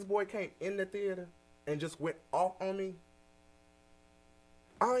gonna take this boy came in the theater and just went off on me.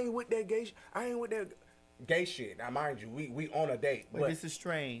 I ain't with that gay shit. Now, mind you, we on a date. But this is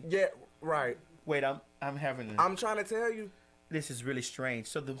strange. Yeah, right. Wait, I'm having. I'm trying to tell you. This is really strange.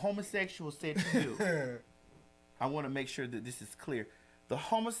 So the homosexual said to you, I want to make sure that this is clear. The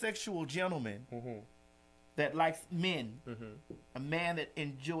homosexual gentleman that likes men, a man that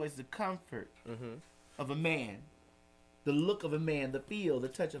enjoys the comfort of a man, the look of a man, the feel, the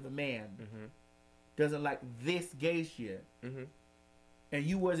touch of a man, doesn't like this gay shit. And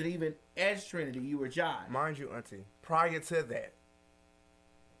you wasn't even as Trinity, you were Josh. Mind you, auntie, prior to that,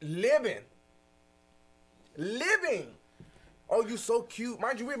 living. Oh, you so cute.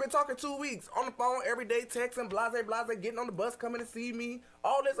 Mind you, we've been talking 2 weeks. On the phone every day, texting, blase, getting on the bus, coming to see me.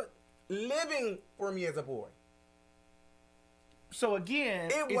 All this, living for me as a boy. So again,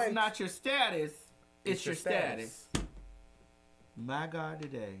 it's not your status, it's your status. My God,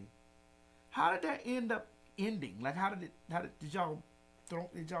 today. How did that end up ending? Like, did y'all...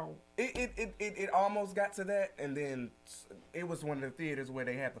 It almost got to that, and then it was one of the theaters where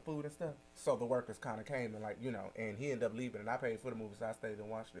they had the food and stuff. So the workers kind of came and and he ended up leaving, and I paid for the movie, so I stayed and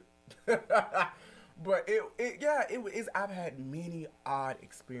watched it. But I've had many odd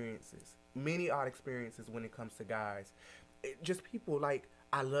experiences when it comes to guys. Just people like,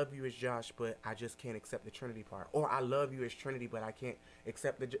 I love you as Josh, but I just can't accept the Trinity part, or I love you as Trinity, but I can't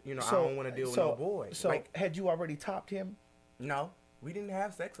accept the I don't want to deal with no boy. So had you already topped him? No. We didn't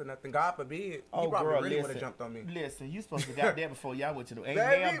have sex or nothing. God forbid. Oh, he probably girl, really would have jumped on me. Listen, you supposed to got there before y'all went to the... Ain't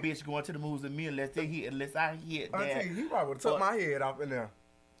damn bitch going to the movies with me unless I hit that. Auntie, he probably would have took my head off in there.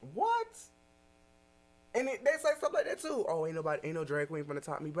 What? And they say stuff like that too. Oh, ain't no drag queen finna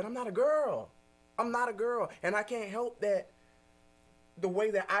top me. But I'm not a girl. And I can't help that the way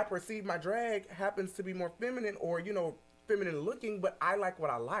that I perceive my drag happens to be more feminine or, feminine looking, but I like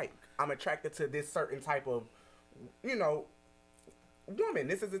what I like. I'm attracted to this certain type of, woman.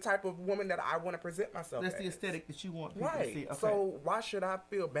 This is the type of woman that I want to present myself as. That's the aesthetic that you want people right. to see. Okay. So why should I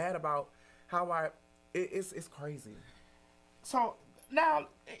feel bad about how it's crazy. So now,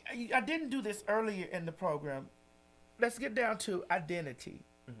 I didn't do this earlier in the program. Let's get down to identity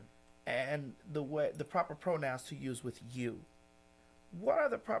and the proper pronouns to use with you. What are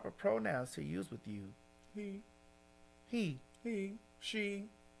the proper pronouns to use with you? He, she,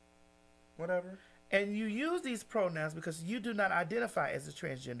 whatever. And you use these pronouns because you do not identify as a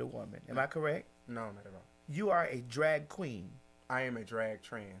transgender woman. Am I correct? No, not at all. You are a drag queen. I am a drag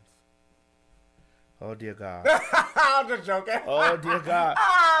trans. Oh dear God. I'm just joking. Oh dear God.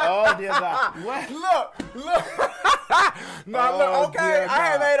 Oh dear God. What? Look. No, Oh, look. Okay, dear I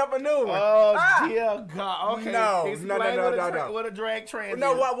had God. made up a new one. Oh dear God. Okay. No. Explain what a drag trans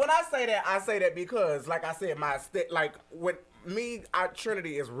No, is. when I say that because, like I said, like with me,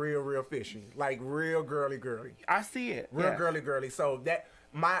 Trinity is real fishy, like real girly. I see it. Real Yeah. girly. So that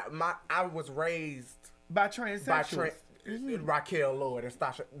I was raised By transsexuals. Raquel Lloyd and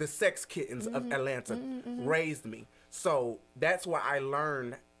Stasha, the sex kittens of Atlanta, raised me. So that's why I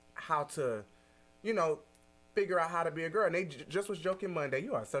learned how to, figure out how to be a girl. And they just was joking Monday,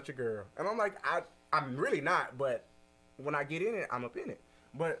 you are such a girl. And I'm like, I'm really not, but when I get in it, I'm up in it.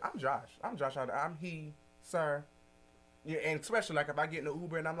 But I'm Josh. I'm he, sir. Yeah, and especially like if I get in the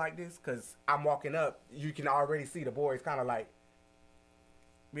Uber and I'm like this, because I'm walking up, you can already see the boys kind of like,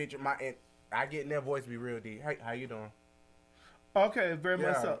 bitch, and I get in their voice be real deep. Hey, how you doing? Okay, very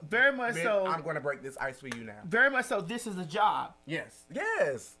much so. Very much bitch, so. I'm going to break this ice for you now. Very much so. This is a job. Yes. Yeah,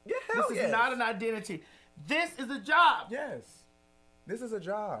 hell This is not an identity. This is a job. Yes. This is a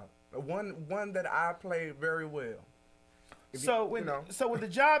job. One that I play very well. So when the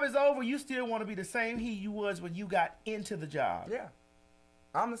job is over, you still want to be the same he you was when you got into the job. Yeah.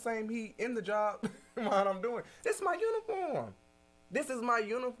 I'm the same he in the job while I'm doing. It's my uniform. This is my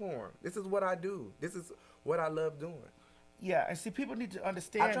uniform. This is what I do. This is what I love doing. Yeah, and see, people need to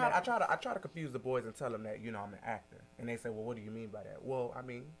understand. I try to confuse the boys and tell them that I'm an actor, and they say, "Well, what do you mean by that?" Well, I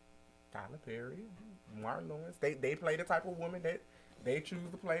mean, Tyler Perry, Martin Lawrence, they play the type of woman that they choose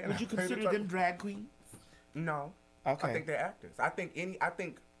to play. Would you consider them drag queens? No. Okay. I think they're actors. I think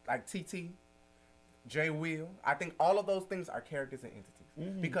like TT, Jay Will. I think all of those things are characters and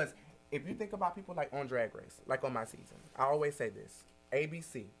entities. Because if you think about people like on Drag Race, like on my season, I always say this: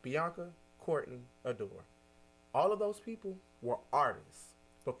 ABC, Bianca, Courtney, Adore. All of those people were artists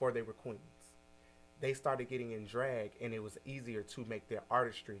before they were queens. They started getting in drag, and it was easier to make their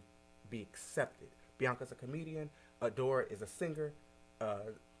artistry be accepted. Bianca's a comedian. Adore is a singer.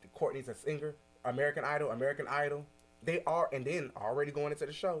 Courtney's a singer. American Idol. They are, and then already going into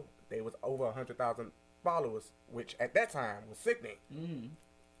the show, they was over 100,000 followers, which at that time was sickening.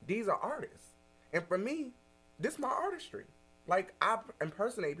 These are artists, and for me, this is my artistry. Like, I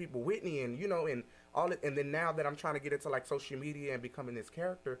impersonate people, Whitney, and and all it. And then now that I'm trying to get into like social media and becoming this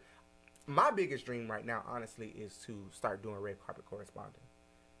character, my biggest dream right now, honestly, is to start doing red carpet corresponding.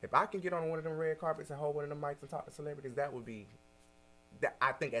 If I can get on one of them red carpets and hold one of them mics and talk to celebrities, that would be. That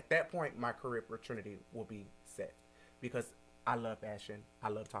I think at that point my career for Trinity will be set, because I love fashion, I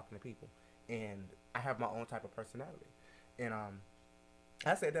love talking to people, and I have my own type of personality. And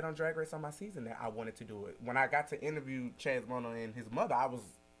I said that on Drag Race on my season that I wanted to do it. When I got to interview TS Madison and his mother, I was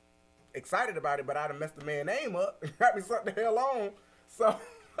excited about it, but I'd have messed the man's name up and got me something the hell on. So,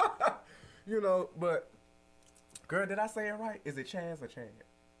 but girl, did I say it right? Is it Chaz or Chad?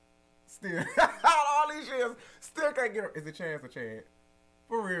 Still, all these years, still can't get it. Is it Chaz or Chad?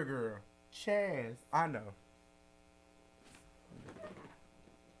 For real, girl. Chaz. I know.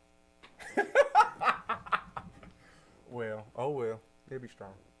 Well. They'll be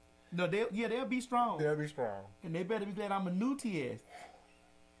strong. No, they'll be strong. They'll be strong. And they better be glad I'm a new TS.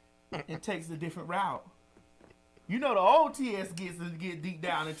 And takes a different route. You know the old TS get deep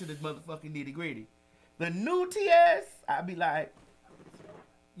down into this motherfucking nitty gritty. The new TS, I be like,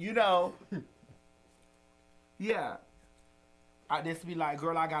 yeah. I just be like,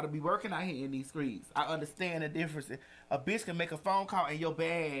 girl, I gotta be working out here in these streets. I understand the difference. A bitch can make a phone call and your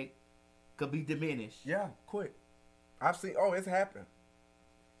bag could be diminished. Yeah, quick. I've seen. Oh, it's happened.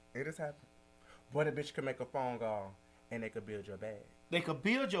 It has happened. But a bitch can make a phone call and they could build your bag. They could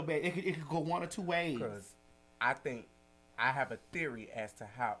build your bag. It could go one or two ways. Because I think I have a theory as to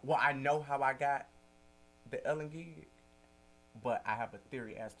how. Well, I know how I got the Ellen gig, but I have a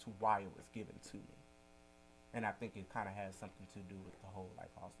theory as to why it was given to me. And I think it kind of has something to do with the whole like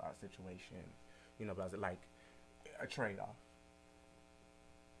all-star situation, but like a trade-off.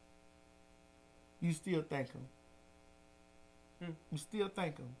 You still thank him. You still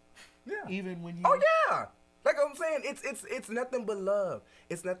thank him. Yeah. Even when you. Oh yeah. Like I'm saying, it's nothing but love.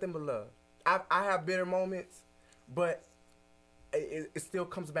 It's nothing but love. I have bitter moments, but it still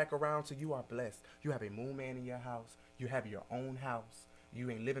comes back around to you are blessed. You have a moon man in your house. You have your own house. You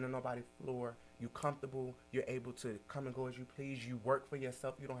ain't living on nobody's floor. You comfortable. You're able to come and go as you please. You work for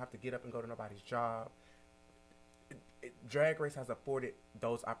yourself. You don't have to get up and go to nobody's job. Drag Race has afforded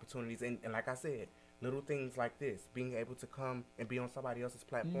those opportunities. And like I said, little things like this, being able to come and be on somebody else's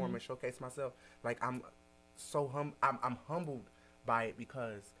platform and showcase myself. Like I'm so I'm humbled by it,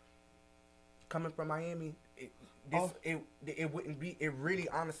 because coming from Miami, it wouldn't be. It really,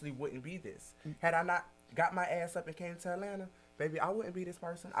 honestly, wouldn't be this. Had I not got my ass up and came to Atlanta, baby, I wouldn't be this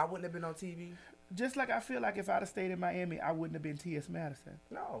person. I wouldn't have been on TV. Just like I feel like if I'd have stayed in Miami, I wouldn't have been TS Madison.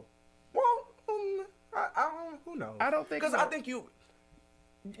 No. Well, I don't. Who knows? I don't think because so. I think you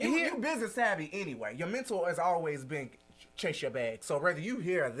business savvy anyway. Your mentor has always been chase your bag. So whether you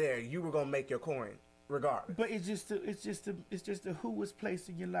here or there, you were gonna make your coin regardless. But it's just the who was placed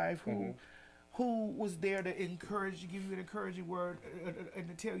in your life, who was there to encourage you, give you an encouraging word, and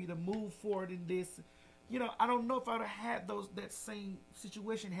to tell you to move forward in this. You know, I don't know if I'd have had that same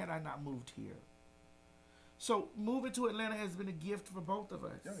situation had I not moved here. So moving to Atlanta has been a gift for both of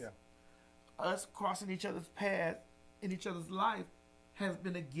us. Oh yeah. Us crossing each other's path in each other's life has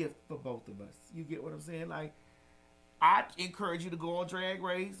been a gift for both of us. You get what I'm saying? Like, I encourage you to go on Drag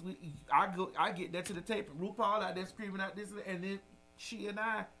Race. I get that to the tape. RuPaul out there screaming out this, and then she and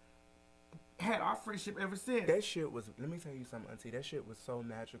I had our friendship ever since. That shit was. Let me tell you something, Auntie. That shit was so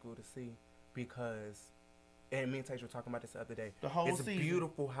magical to see because. And me and Tasia were talking about this the other day. The whole it's season.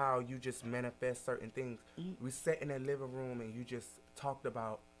 Beautiful how you just manifest certain things. We sat in that living room and you just talked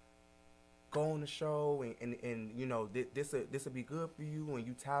about go on the show and you know this will be good for you and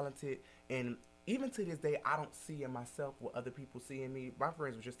you talented. And even to this day, I don't see in myself what other people see in me. My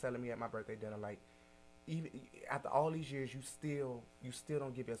friends were just telling me at my birthday dinner, like, even after all these years, you still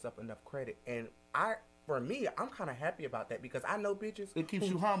don't give yourself enough credit. And for me, I'm kind of happy about that because I know bitches it keeps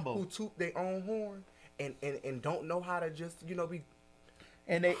you humble, who toot their own horn. And don't know how to just, you know, be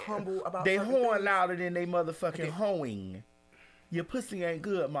humble about they horn things. louder than they motherfucking hoeing. Your pussy ain't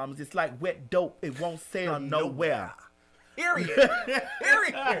good, mamas. It's like wet dope. It won't sell nowhere. Period. Girl,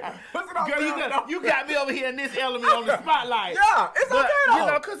 you got me over here in this element on the spotlight. Yeah, it's okay though. You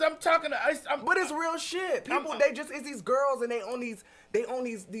know, cause I'm talking to. But it's real shit. People, they just is these girls and they own these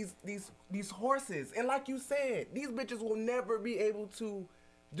horses. And like you said, these bitches will never be able to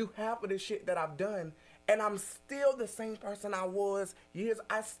do half of the shit that I've done. And I'm still the same person I was years.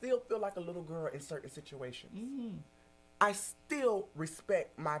 I still feel like a little girl in certain situations. Mm-hmm. I still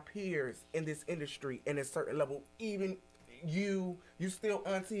respect my peers in this industry in a certain level. Even you still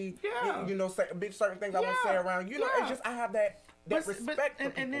auntie. Yeah. You know, say certain things I won't say around. You know, it's just I have that respect for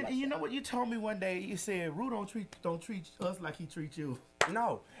people. And then like you that. know what you told me one day? You said Ru don't treat us like he treat you.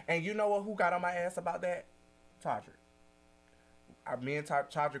 No. And you know what? Who got on my ass about that? Todrick. Me and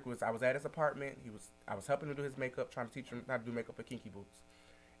Todrick I was at his apartment. I was helping him do his makeup, trying to teach him how to do makeup for Kinky Boots.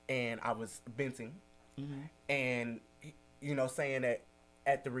 And I was venting. Mm-hmm. And, you know, saying that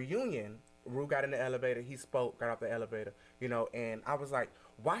at the reunion, Ru got in the elevator, he spoke, got off the elevator, you know, and I was like,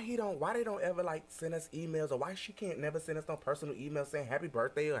 why they don't ever like send us emails, or why she can't never send us no personal emails saying happy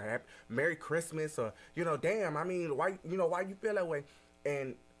birthday or Merry Christmas, or, you know, damn, I mean, why you feel that way?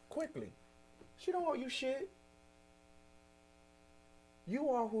 And quickly, she don't owe you shit. You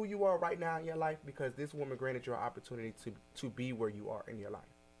are who you are right now in your life because this woman granted you an opportunity to be where you are in your life.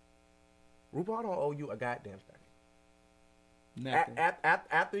 RuPaul don't owe you a goddamn thing. Nothing.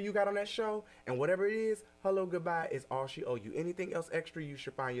 After you got on that show and whatever it is, hello, goodbye is all she owe you. Anything else extra, you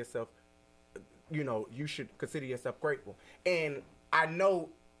should find yourself, you know, you should consider yourself grateful. And I know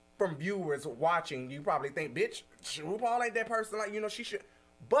from viewers watching, you probably think, bitch, RuPaul ain't that person. Like, you know, she should.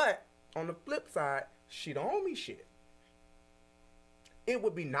 But on the flip side, she don't owe me shit. It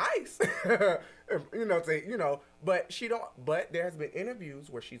would be nice, but she don't. But there has been interviews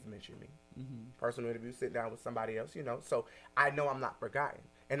where she's mentioned me, personal interviews, sit down with somebody else, you know. So I know I'm not forgotten,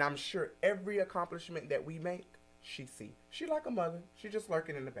 and I'm sure every accomplishment that we make, she see. She like a mother. She just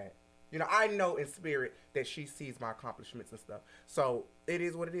lurking in the back, you know. I know in spirit that she sees my accomplishments and stuff. So it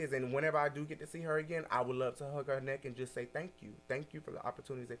is what it is. And whenever I do get to see her again, I would love to hug her neck and just say thank you for the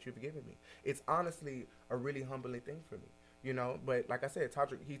opportunities that you've given me. It's honestly a really humbling thing for me. You know, but like I said,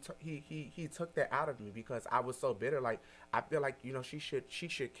 Todrick, he took that out of me because I was so bitter. Like, I feel like, you know, she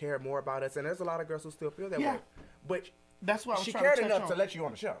should care more about us. And there's a lot of girls who still feel that way. But that's why she cared enough to let you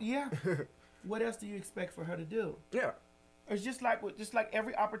on the show. Yeah. What else do you expect for her to do? Yeah. It's just like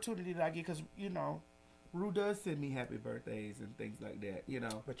every opportunity that I get, because, you know, Ru does send me happy birthdays and things like that, you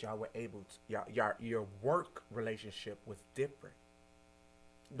know. But y'all were able to, your work relationship was different.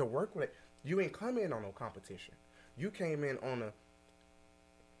 You ain't come in on no competition. You came in on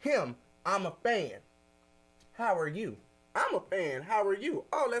I'm a fan. How are you? I'm a fan. How are you?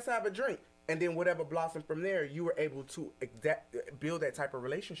 Oh, let's have a drink. And then whatever blossomed from there, you were able to build that type of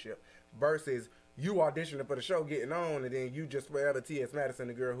relationship versus you auditioning for the show, getting on, and then you just forever TS Madison,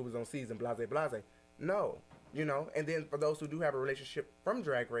 the girl who was on season, blase, blase. No, you know. And then for those who do have a relationship from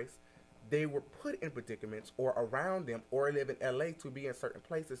Drag Race, they were put in predicaments or around them or live in LA to be in certain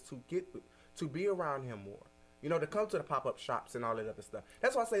places to get to be around him more. You know, to come to the pop-up shops and all that other stuff.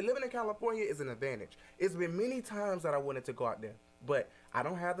 That's why I say living in California is an advantage. It's been many times that I wanted to go out there, but I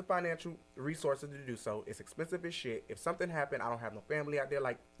don't have the financial resources to do so. It's expensive as shit. If something happened, I don't have no family out there.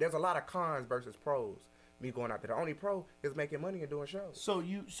 Like, there's a lot of cons versus pros. Me going out there. The only pro is making money and doing shows. So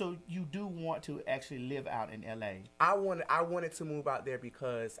you do want to actually live out in LA? I wanted to move out there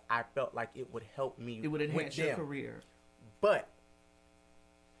because I felt like it would help me. It would enhance your career. But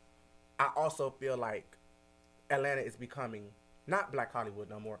I also feel like Atlanta is becoming not Black Hollywood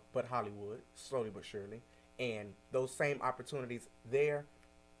no more, but Hollywood, slowly but surely. And those same opportunities there,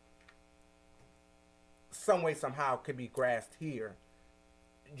 some way, somehow, could be grasped here.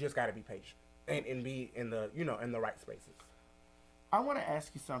 You just got to be patient and be in the, you know, in the right spaces. I want to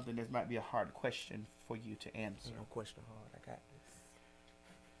ask you something that might be a hard question for you to answer. No question hard. I got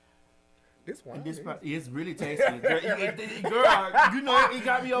this. This one is really tasty. Girl, you know, it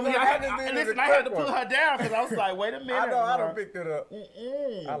got me over here. I had to put her down because I was like, wait a minute. I know, I done picked it up.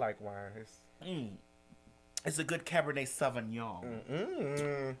 I like wine. It's a good Cabernet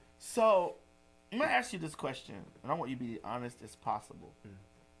Sauvignon. So, I'm going to ask you this question, and I want you to be as honest as possible.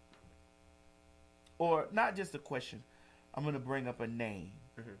 Or not just a question. I'm going to bring up a name.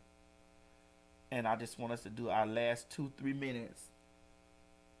 And I just want us to do our last 2-3 minutes.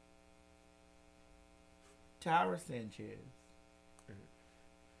 Tyra Sanchez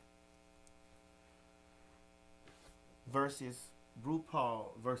versus RuPaul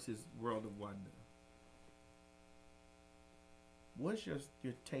versus World of Wonder. What's your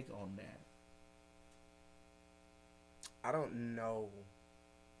take on that? I don't know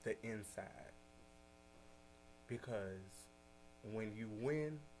the inside, because when you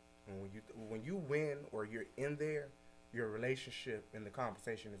win, and when you win or you're in there, your relationship and the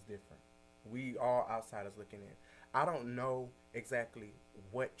conversation is different. We all outsiders looking in. I don't know exactly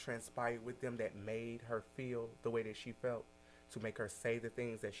what transpired with them that made her feel the way that she felt, to make her say the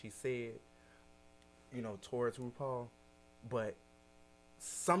things that she said, you know, towards RuPaul. But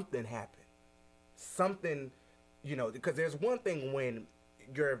something happened. Something, you know, because there's one thing when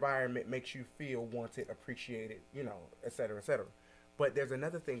your environment makes you feel wanted, appreciated, you know, et cetera, et cetera. But there's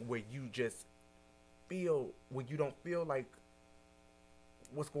another thing where you just feel, when you don't feel like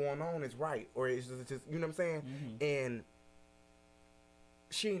what's going on is right, or it's just you know what I'm saying? And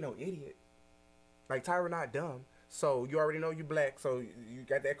she ain't no idiot. Like, Tyra not dumb. So you already know you black, so you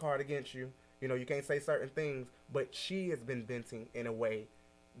got that card against you. You know, you can't say certain things, but she has been venting in a way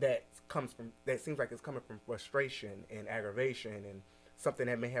that seems like it's coming from frustration and aggravation and something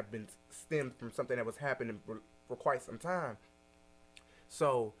that may have been stemmed from something that was happening for quite some time.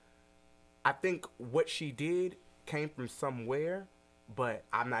 So I think what she did came from somewhere, but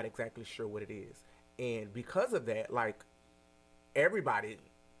I'm not exactly sure what it is. And because of that, like, everybody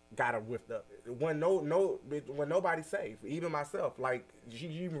got her whipped up. When nobody's safe, even myself. Like, she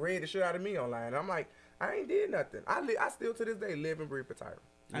even read the shit out of me online. And I'm like, I ain't did nothing. I still to this day live and breathe for Tyra.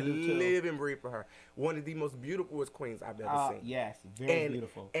 I do too. Live and breathe for her. One of the most beautiful queens I've ever seen. Yes, very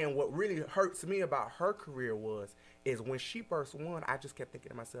beautiful. And what really hurts me about her career is when she first won, I just kept thinking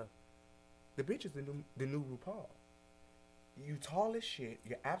to myself, the bitch is the new RuPaul. You tall as shit.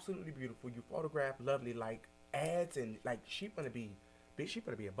 You're absolutely beautiful. You photograph lovely, like, ads, and like, she gonna be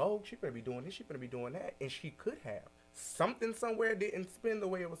a Vogue. She gonna be doing this. She gonna be doing that. And she could have. Something somewhere didn't spin the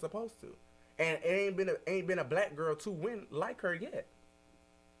way it was supposed to. And it ain't been a black girl to win like her yet.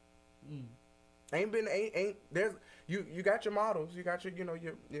 You got your models. You got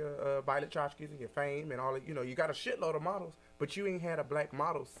your Violet Chachkis and your Fame and all that. You know, you got a shitload of models, but you ain't had a black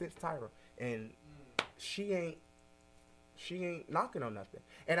model since Tyra, and she ain't knocking on nothing.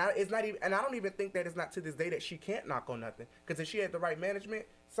 And I don't even think that it's not to this day that she can't knock on nothing. Because if she had the right management,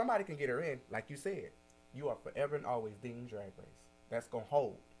 somebody can get her in. Like you said, you are forever and always Dean Drag Race. That's gonna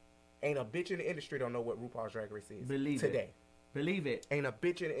hold. Ain't a bitch in the industry don't know what RuPaul's Drag Race is. Believe it. Ain't a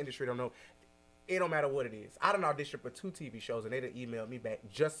bitch in the industry don't know. It don't matter what it is. I done auditioned for 2 TV shows, and they done emailed me back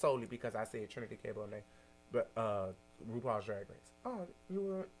just solely because I said Trinity K.Bonet, but RuPaul's Drag Race. Oh, you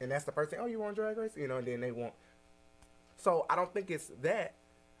were, and that's the first thing. Oh, you were on Drag Race, you know, and then they want. So I don't think it's that.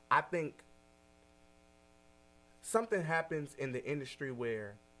 I think something happens in the industry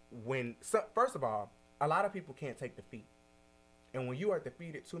where first of all, a lot of people can't take defeat. And when you are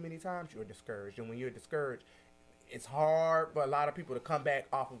defeated too many times, you're discouraged. And when you're discouraged, it's hard for a lot of people to come back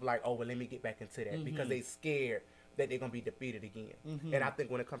off of like, oh, well, let me get back into that, because they scared that they're going to be defeated again. And I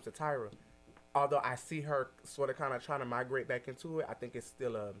think when it comes to Tyra, although I see her sort of kind of trying to migrate back into it, I think it's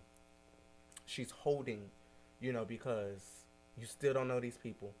still she's holding, you know, because you still don't know these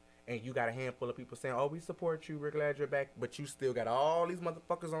people. and you got a handful of people saying, "Oh, we support you. We're glad you're back," but you still got all these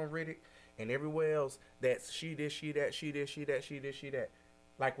motherfuckers on Reddit and everywhere else that's she this, she that, she this, she that, she this, she that.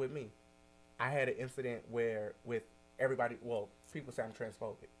 Like with me, I had an incident where with everybody, well, people say I'm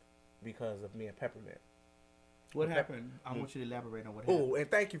transphobic because of me and Peppermint. What happened? I want you to elaborate on what happened. Oh, and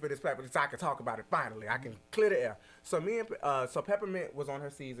thank you for this platform so I can talk about it finally. I can clear the air. So me and so Peppermint was on her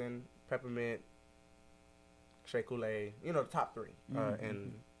season. Peppermint, Shea Coulee, you know, the top three,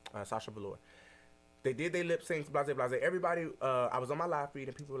 and Sasha Velour. They did their lip syncs, blase, blase. Everybody, I was on my live feed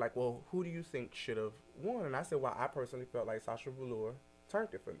and people were like, "Well, who do you think should have won?" And I said, "Well, I personally felt like Sasha Velour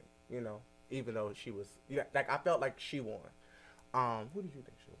turned it for me, you know, even though she was, like, I felt like she won." Who did you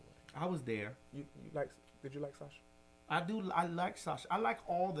think should have won? I was there. You like? Did you like Sasha? I do. I like Sasha. I like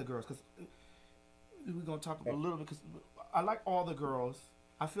all the girls because we're gonna talk a little bit because I like all the girls.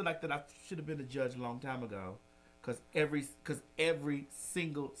 I feel like that I should have been a judge a long time ago because every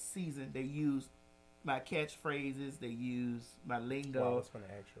single season they use my catchphrases, they use my lingo. Well, I was gonna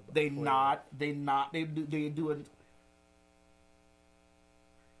ask you about They do it.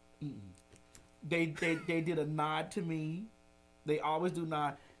 They did a nod to me. They always do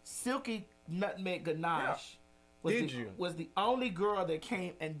nod. Silky Nutmeg Ganache was the only girl that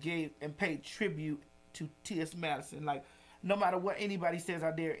came and paid tribute to TS Madison. Like, no matter what anybody says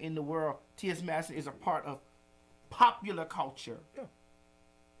out there in the world, TS Madison is a part of popular culture. Yeah.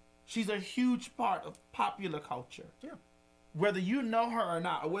 She's a huge part of popular culture. Yeah. Whether you know her or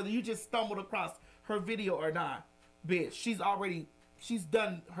not, or whether you just stumbled across her video or not, bitch, she's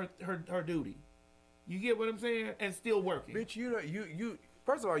done her duty. You get what I'm saying? And still working. Bitch, you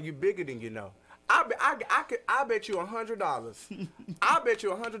first of all, you bigger than you know. I bet you $100. I bet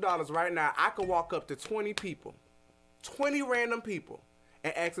you $100 right now. I could walk up to 20 people, 20 random people,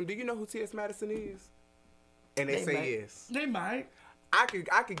 and ask them, "Do you know who T.S. Madison is?" And they say might. yes. They might. I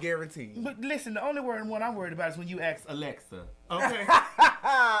could guarantee you. But listen, the only one I'm worried about is when you ask Alexa. Okay.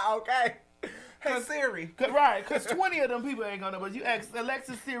 Okay. Hey Siri. Right, because 20 of them people ain't gonna know. But you ask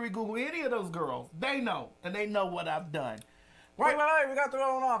Alexa, Siri, Google, any of those girls, they know, and they know what I've done. Wait, we got to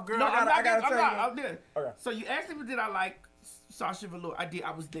throw it off, girl. No, I'm not. I did. Okay. So you asked me, did I like Sasha Velour? I did.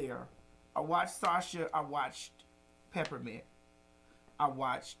 I was there. I watched Sasha. I watched Peppermint. I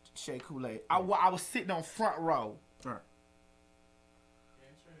watched Shea Coulee. I was sitting on front row. Right.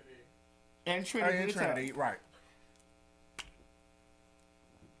 And Trinity. Right.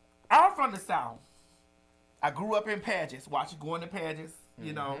 I'm from the South. I grew up in pageants, going to pageants.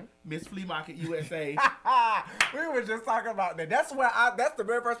 You know, Miss Flea Market USA. We were just talking about that. That's the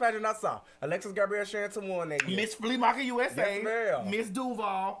very first pageant I saw. Alexis Gabrielle Shanton won that year. Miss Flea Market USA. Yes, Miss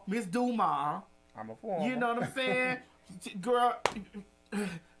Duval. Miss Dumar. I'm a former. You know what I'm saying? Girl,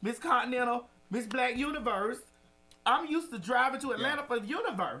 Miss Continental, Miss Black Universe. I'm used to driving to Atlanta for the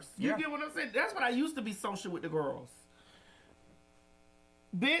Universe. You get what I'm saying? That's what I used to be social with the girls.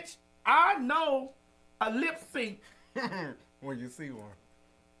 Bitch, I know a lip sync. When you see one.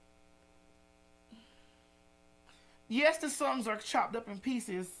 Yes, the songs are chopped up in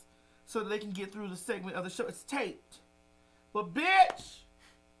pieces so that they can get through the segment of the show. It's taped. But bitch,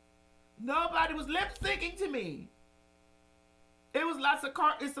 nobody was lip syncing to me. It was lots of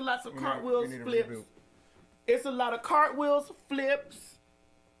cartwheels, flips. It's a lot of cartwheels, flips,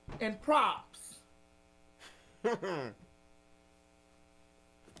 and props.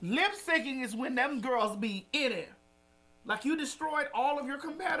 Lip syncing is when them girls be in it. Like you destroyed all of your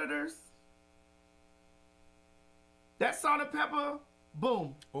competitors. That Salt and Pepper,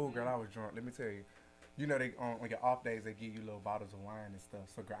 boom. Oh, girl, I was drunk. Let me tell you. You know, they on your off days, they give you little bottles of wine and stuff.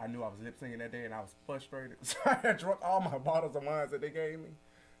 So, girl, I knew I was lip syncing that day and I was frustrated. So I had drunk all my bottles of wine that they gave me.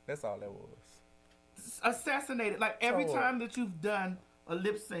 That's all that was. Assassinated. Like every time that you've done a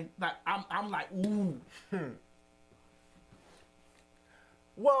lip sync, like I'm like, ooh.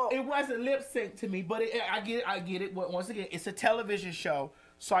 Well, it wasn't lip sync to me, but I get it. Once again, it's a television show,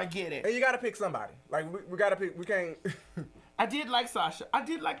 so I get it. And you gotta pick somebody. Like we gotta pick. We can't. I did like Sasha. I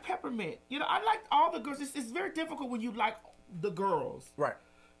did like Peppermint. You know, I liked all the girls. It's very difficult when you like the girls, right?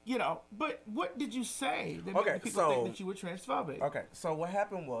 You know, but what did you say that made people think that you were transphobic? Okay, so what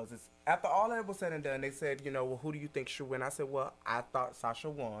happened was, is after all that was said and done, they said, you know, well, who do you think should win? I said, well, I thought Sasha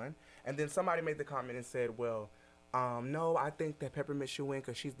won, and then somebody made the comment and said, well. No, I think that Peppermint should win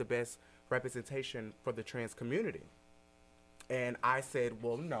because she's the best representation for the trans community. And I said,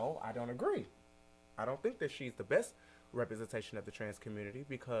 well, no, I don't agree. I don't think that she's the best representation of the trans community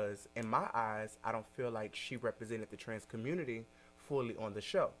because in my eyes, I don't feel like she represented the trans community fully on the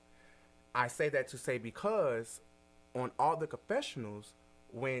show. I say that to say because on all the confessionals,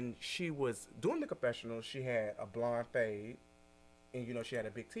 when she was doing the confessionals, she had a blonde fade, and you know she had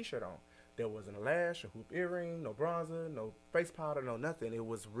a big T-shirt on. There wasn't a lash, a hoop earring, no bronzer, no face powder, no nothing. It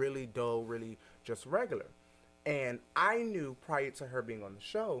was really dull, really just regular. And I knew prior to her being on the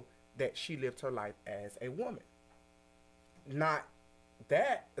show that she lived her life as a woman. Not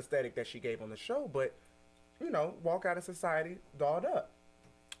that aesthetic that she gave on the show, but, you know, walk out of society dolled up.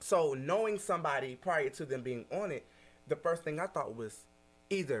 So knowing somebody prior to them being on it, the first thing I thought was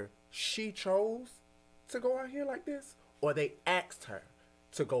either she chose to go out here like this or they asked her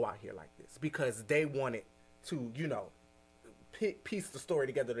to go out here like this because they wanted to, you know, piece the story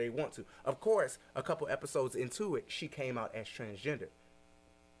together they want to. Of course, a couple episodes into it, she came out as transgender.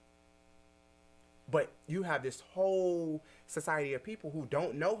 But you have this whole society of people who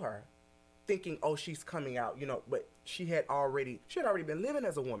don't know her thinking, oh, she's coming out, you know, but she had already been living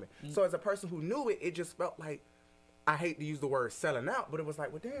as a woman. Mm-hmm. So as a person who knew it, it just felt like, I hate to use the word selling out, but it was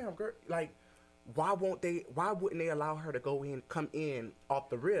like, well, damn, girl, like, why wouldn't they allow her to come in off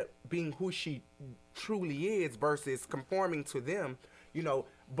the rip, being who she truly is versus conforming to them, you know?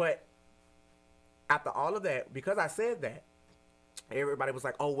 But after all of that, because I said that, everybody was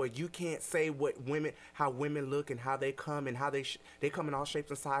like, oh, well, you can't say how women look and how they come and how they come in all shapes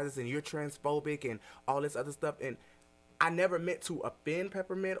and sizes and you're transphobic and all this other stuff. And I never meant to offend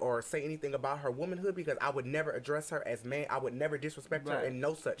Peppermint or say anything about her womanhood because I would never address her as man. I would never disrespect her and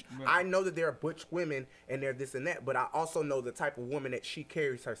no such. Right. I know that there are butch women and they're this and that, but I also know the type of woman that she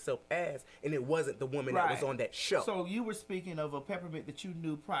carries herself as, and it wasn't the woman that was on that show. So you were speaking of a Peppermint that you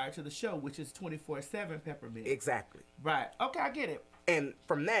knew prior to the show, which is 24/7 Peppermint. Exactly. Right. Okay, I get it. And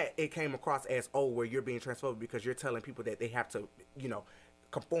from that, it came across as, oh, well, you're being transphobic because you're telling people that they have to, you know,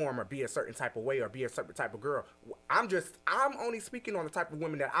 conform or be a certain type of way or be a certain type of girl. I'm only speaking on the type of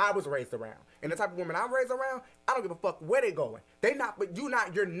women that I was raised around. And the type of women I'm raised around, I don't give a fuck where they going.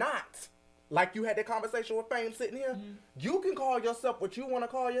 You're not. Like you had that conversation with Fame sitting here. Mm-hmm. You can call yourself what you want to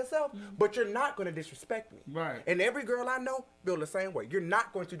call yourself, but you're not going to disrespect me. Right. And every girl I know feel the same way. You're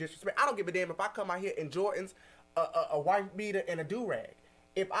not going to disrespect. I don't give a damn if I come out here in Jordans, a white beater, and a do-rag.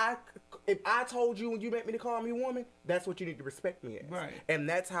 If I told you when you meant me to call me woman, that's what you need to respect me as. Right. And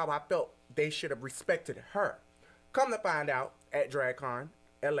that's how I felt they should have respected her. Come to find out, at DragCon,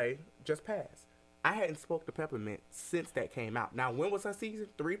 LA, just passed. I hadn't spoke to Peppermint since that came out. Now, when was her season?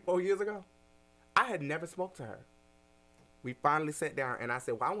 3-4 years ago? I had never spoke to her. We finally sat down, and I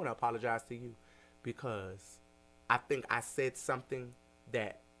said, well, I want to apologize to you because I think I said something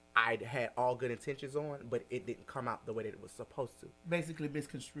that I had all good intentions on, but it didn't come out the way that it was supposed to. Basically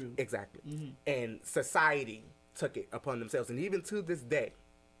misconstrued. Exactly. Mm-hmm. And society took it upon themselves. And even to this day,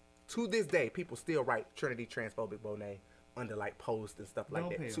 people still write Trinity Transphobic Bonet under like posts and stuff like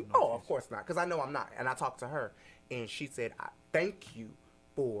that. Oh, of course not. Because I know I'm not. And I talked to her, and she said, thank you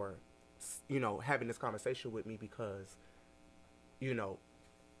for, you know, having this conversation with me because, you know,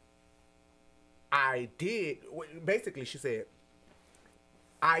 I did, basically she said,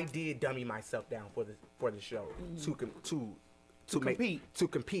 I did dummy myself down for the show to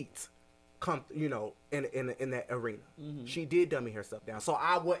compete, you know, in that arena. Mm-hmm. She did dummy herself down. So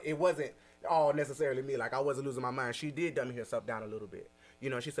it wasn't all necessarily me. Like I wasn't losing my mind. She did dummy herself down a little bit. You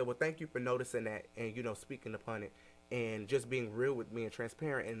know, she said, well, thank you for noticing that and, you know, speaking upon it and just being real with me and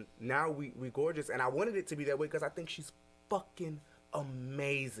transparent. And now we gorgeous. And I wanted it to be that way because I think she's fucking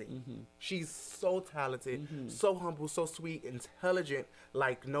amazing. Mm-hmm. She's so talented, so humble, so sweet, intelligent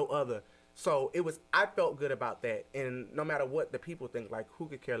like no other. So I felt good about that. And no matter what the people think, like who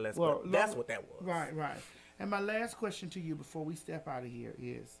could care less, but that's what that was. Right. And my last question to you before we step out of here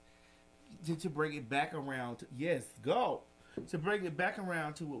is to bring it back around to bring it back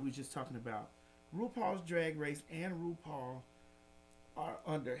around to what we were just talking about. RuPaul's Drag Race and RuPaul are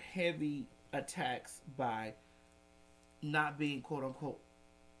under heavy attacks by not being quote unquote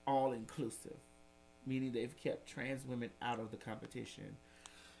all inclusive, meaning they've kept trans women out of the competition.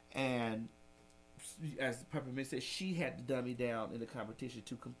 And as Peppermint said, she had to dummy down in the competition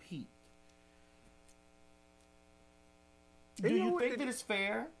to compete. Do you think that it's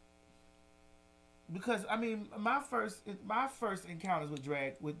fair? Because I mean, my first encounters with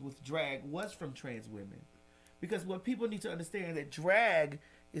drag was from trans women. Because what people need to understand that drag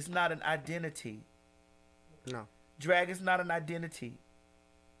is not an identity. No. Drag is not an identity.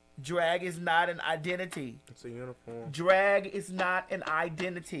 Drag is not an identity. It's a uniform. Drag is not an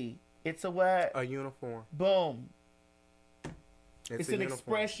identity. It's a what? A uniform. Boom. It's an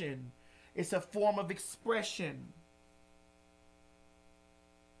expression. It's a form of expression.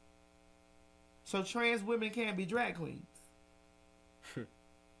 So trans women can be drag queens.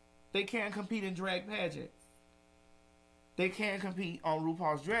 They can compete in drag pageants. They can compete on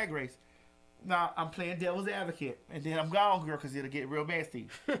RuPaul's Drag Race. Now, I'm playing devil's advocate, and then I'm gone, girl, because it'll get real messy.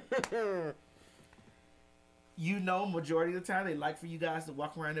 You know, majority of the time, they like for you guys to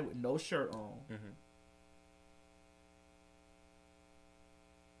walk around there with no shirt on. Mm-hmm.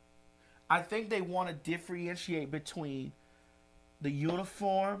 I think they want to differentiate between the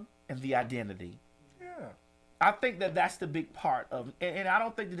uniform and the identity. Yeah. I think that that's the big part of, and I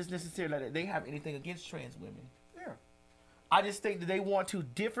don't think that it's necessarily that they have anything against trans women. Yeah. I just think that they want to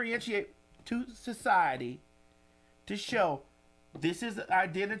differentiate to society to show this is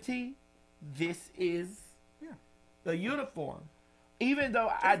identity, this is the uniform. Even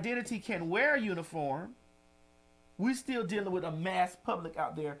though identity can wear a uniform, we're still dealing with a mass public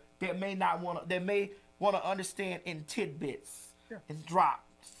out there that may want to understand in tidbits and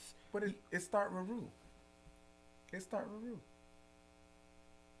drops. But it start with Rue. It start with Rue.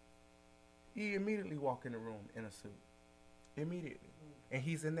 He immediately walk in the room in a suit. Immediately. And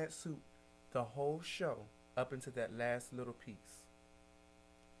he's in that suit the whole show up into that last little piece.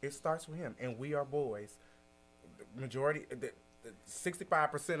 It starts with him. And we are boys. The majority,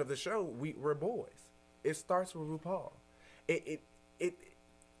 65% of the show, we're boys. It starts with RuPaul. It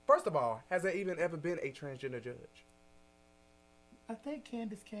first of all, has there even ever been a transgender judge? I think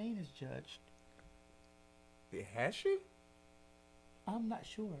Candace Kane is judged. Has she? I'm not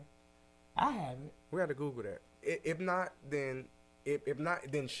sure. I haven't. We got to Google that. If not, then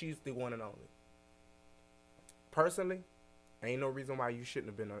she's the one and only. Personally, ain't no reason why you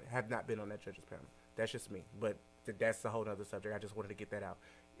shouldn't have not been on that judges panel. That's just me. But that's a whole other subject. I just wanted to get that out.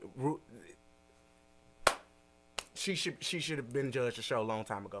 She should have been judged the show a long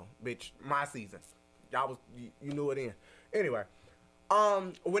time ago, bitch. My season, you knew it in. Anyway,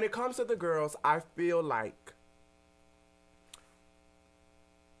 when it comes to the girls, I feel like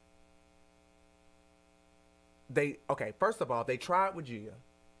first of all, they tried with Gia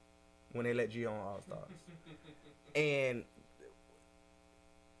when they let Gia on All Stars, and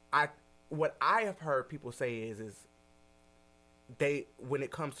what I have heard people say is when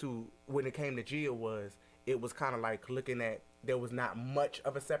it came to Gia it was kind of like looking at, there was not much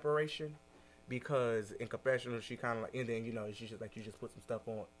of a separation, because in confessional she kind of like, and then she just like, you just put some stuff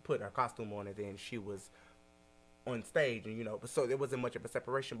on, put her costume on, and then she was on stage, and so there wasn't much of a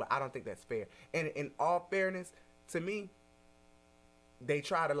separation. But I don't think that's fair. And in all fairness, to me, they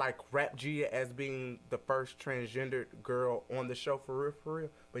try to like rap Gia as being the first transgendered girl on the show for real.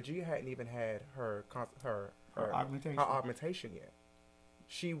 But Gia hadn't even had her augmentation yet.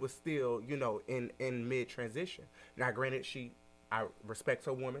 She was still, in mid transition. Now, granted, I respect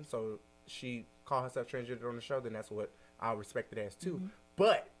her woman, so she called herself transgender on the show. Then that's what I'll respect it as too. Mm-hmm.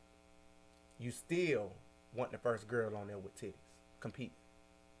 But you still want the first girl on there with titties compete.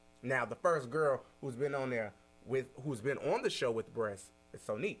 Now, the first girl who's been on the show with breasts is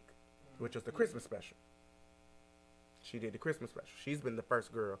Sonique, which was the Christmas special. She did the Christmas special. She's been the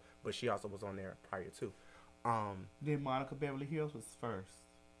first girl, but she also was on there prior to. Then Monica Beverly Hills was first.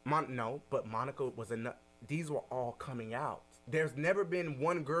 No, but Monica was enough. These were all coming out. There's never been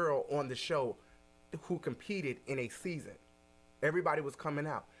one girl on the show who competed in a season. Everybody was coming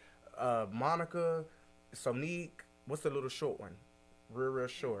out. Monica, Sonique, what's the little short one? Real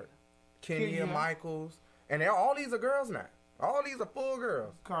short. Kenya Michaels. And all these are girls now. All these are full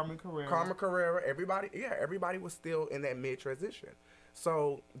girls. Carmen Carrera. Everybody was still in that mid-transition.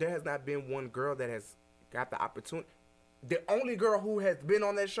 So there has not been one girl that has got the opportunity. The only girl who has been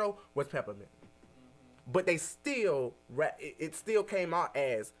on that show was Peppermint. Mm-hmm. But they still, it still came out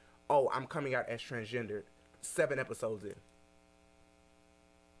as, oh, I'm coming out as transgendered 7 episodes in.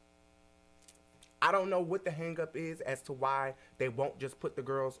 I don't know what the hang-up is as to why they won't just put the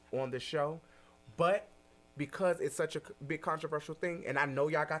girls on the show. But because it's such a big controversial thing, and I know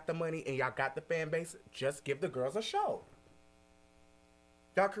y'all got the money and y'all got the fan base, just give the girls a show.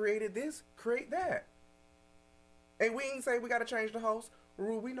 Y'all created this, create that. And we ain't say we gotta change the host.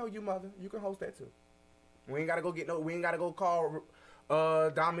 Rue, we know you, mother. You can host that too. We ain't gotta go call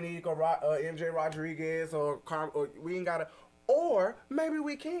Dominique or MJ Rodriguez or we ain't gotta. Or maybe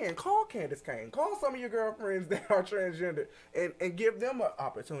we can call Candace Kane. Call some of your girlfriends that are transgender and give them an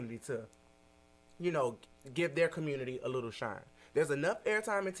opportunity to, give their community a little shine. There's enough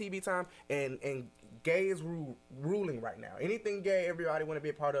airtime and TV time, and gay is ruling right now. Anything gay, everybody want to be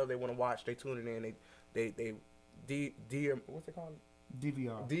a part of. They want to watch. They tune it in. What's it called?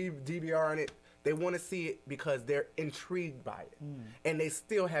 DVR. DVR in it. They want to see it because they're intrigued by it. And they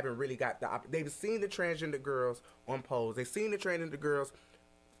still haven't really got they've seen the transgender girls on Pose. They've seen the transgender girls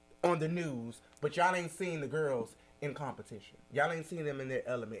on the news, but y'all ain't seen the girls in competition. Y'all ain't seen them in their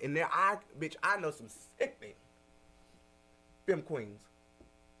element. And I know some sickening femme queens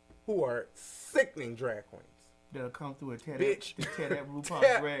who are sickening drag queens. They'll come through and tear Bitch. that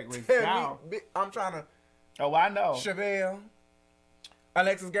RuPaul's Drag Race down. I'm trying to. Oh, I know. Chevelle,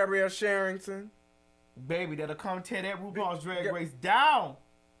 Alexis Gabrielle Sherrington. Baby, that'll come tear that RuPaul's Drag Race down.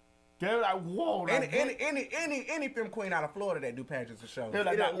 They're like, whoa. Like, any film queen out of Florida that do pageants and shows. They're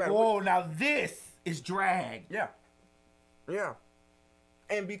like, whoa, now this is drag. Yeah. Yeah.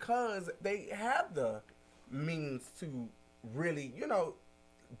 And because they have the means to really, you know,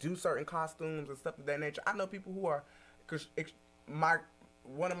 do certain costumes and stuff of that nature. I know people who are, because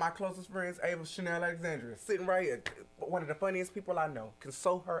one of my closest friends, Ava Chanel Alexandria, sitting right here, one of the funniest people I know, can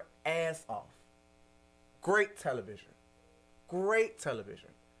sew her ass off. Great television. Great television.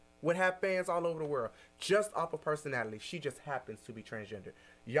 Would have fans all over the world. Just off of personality. She just happens to be transgender.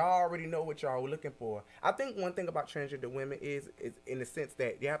 Y'all already know what y'all were looking for. I think one thing about transgender women is in the sense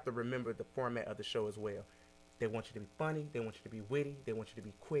that you have to remember the format of the show as well. They want you to be funny. They want you to be witty. They want you to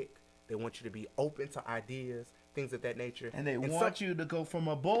be quick. They want you to be open to ideas, things of that nature. And they want you to go from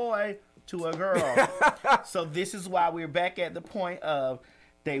a boy to a girl. So this is why we're back at the point of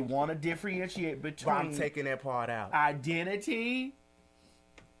they want to differentiate between I'm taking that part out. Identity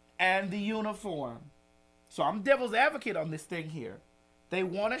and the uniform. So I'm devil's advocate on this thing here. They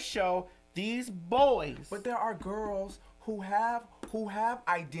want to show these boys. But there are girls who have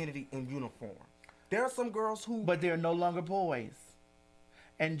identity in uniform. There are some girls who... But they're no longer boys.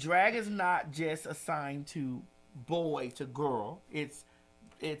 And drag is not just assigned to boy to girl. It's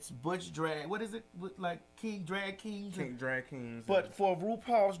butch drag. What is it? Like drag kings? Drag kings. But for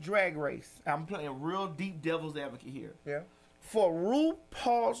RuPaul's Drag Race, I'm playing real deep devil's advocate here. Yeah. For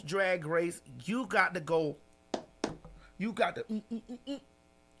RuPaul's Drag Race, you got to go. You got to.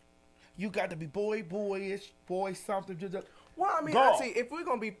 You got to be boyish, boy something. Well, I mean, I see. If we're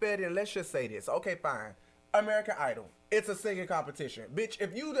gonna be fair, then let's just say this. Okay, fine. American Idol. It's a singing competition, bitch.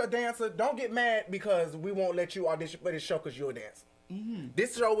 If you a dancer, don't get mad because we won't let you audition for this show because you're a dancer. Mm-hmm.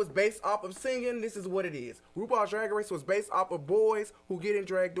 This show was based off of singing. This is what it is. RuPaul's Drag Race was based off of boys who get in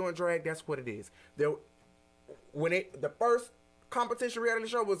drag, doing drag. That's what it is. The first competition reality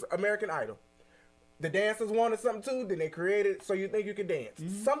show was American Idol. The dancers wanted something too. Then they created So You Think You Can Dance.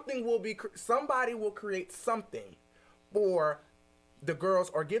 Mm-hmm. Somebody will create something for the girls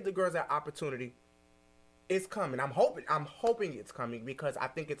or give the girls that opportunity. It's coming. I'm hoping it's coming because I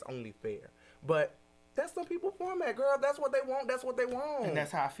think it's only fair. But that's some people format, girl. That's what they want. That's what they want. And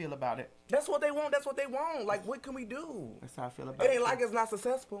that's how I feel about it. That's what they want. That's what they want. Like, what can we do? That's how I feel about it. It ain't like it's not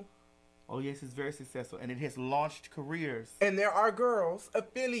successful. Oh, yes, it's very successful. And it has launched careers. And there are girls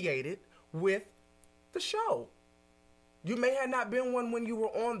affiliated with the show. You may have not been one when you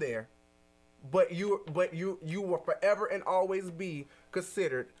were on there, but you will forever and always be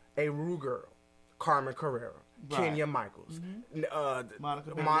considered a Ru girl. Carmen Carrera, right. Kenya Michaels,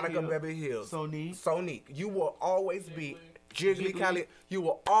 Monica Beverly Hills, Sonique. You will always be Jiggly Kelly. You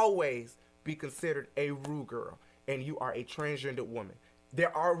will always be considered a Ru girl, and you are a transgender woman.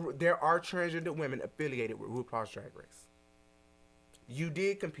 There are transgender women affiliated with RuPaul's Drag Race. You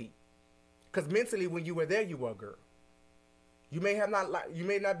did compete, because mentally when you were there, you were a girl. You may have not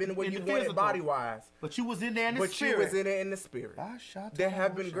been what you wanted body wise, but you was in there in the spirit. But you was in there in the spirit. There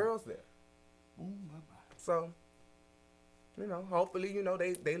have been girls there. So, you know, hopefully, you know,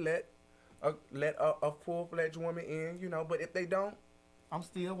 they let a full-fledged woman in, you know, but if they don't, I'm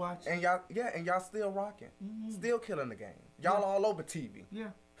still watching. And y'all still rocking. Mm-hmm. Still killing the game. Y'all all over TV. Yeah.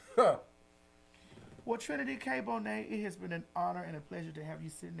 Well, Trinity K.Bonet, it has been an honor and a pleasure to have you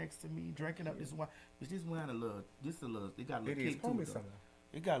sit next to me drinking up this wine. This wine it got a little kick to it.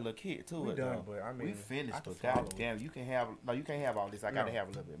 It got a little kick to it. Done, but I mean, we finished. But God damn, you can't have all this. I gotta have a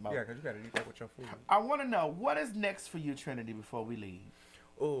little bit more. Yeah, because you gotta eat that with your food. I want to know what is next for you, Trinity, before we leave.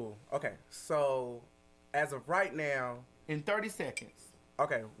 Oh, okay. So, as of right now, in 30 seconds.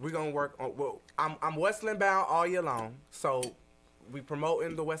 Okay, we're gonna work on. Well, I'm Westland bound all year long, so we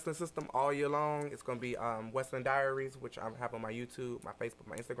promoting the Westland system all year long. It's gonna be Westland Diaries, which I have on my YouTube, my Facebook,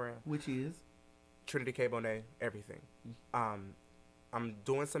 my Instagram. Which is Trinity K.Bonet, everything. I'm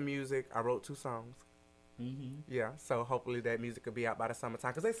doing some music. I wrote 2 songs. Mm-hmm. Yeah, so hopefully that music will be out by the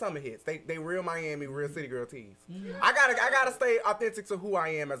summertime because they summer hits. They real Miami, real city girl tees. Mm-hmm. I gotta stay authentic to who I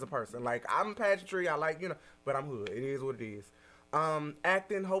am as a person. Like, I'm pageantry. I like, you know, but I'm hood. It is what it is.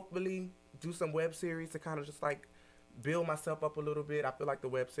 Acting, hopefully do some web series to kind of just like build myself up a little bit. I feel like the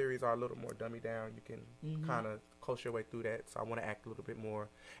web series are a little more dummy down. You can kind of coast your way through that. So I want to act a little bit more.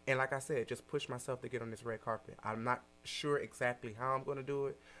 And like I said, just push myself to get on this red carpet. I'm not sure exactly how I'm going to do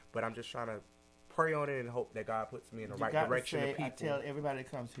it, but I'm just trying to pray on it and hope that God puts me in the right direction. I tell everybody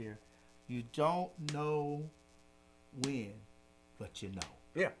that comes here, you don't know when, but you know.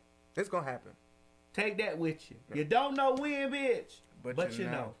 Yeah. It's gonna happen. Take that with you. You don't know when, bitch, but you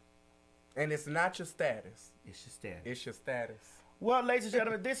know. And it's not your status. It's your status. It's your status. Well, ladies and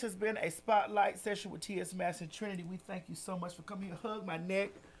gentlemen, this has been a spotlight session with TS Madison Trinity. We thank you so much for coming here. Hug my neck.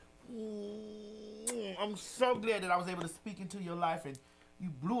 I'm so glad that I was able to speak into your life and you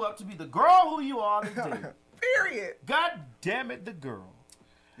blew up to be the girl who you are today. Period. God damn it, the girl.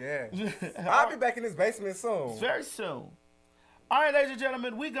 Yeah. I'll be back in this basement soon. Very soon. All right, ladies and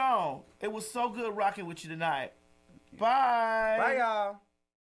gentlemen, we gone. It was so good rocking with you tonight. Bye. Bye, y'all.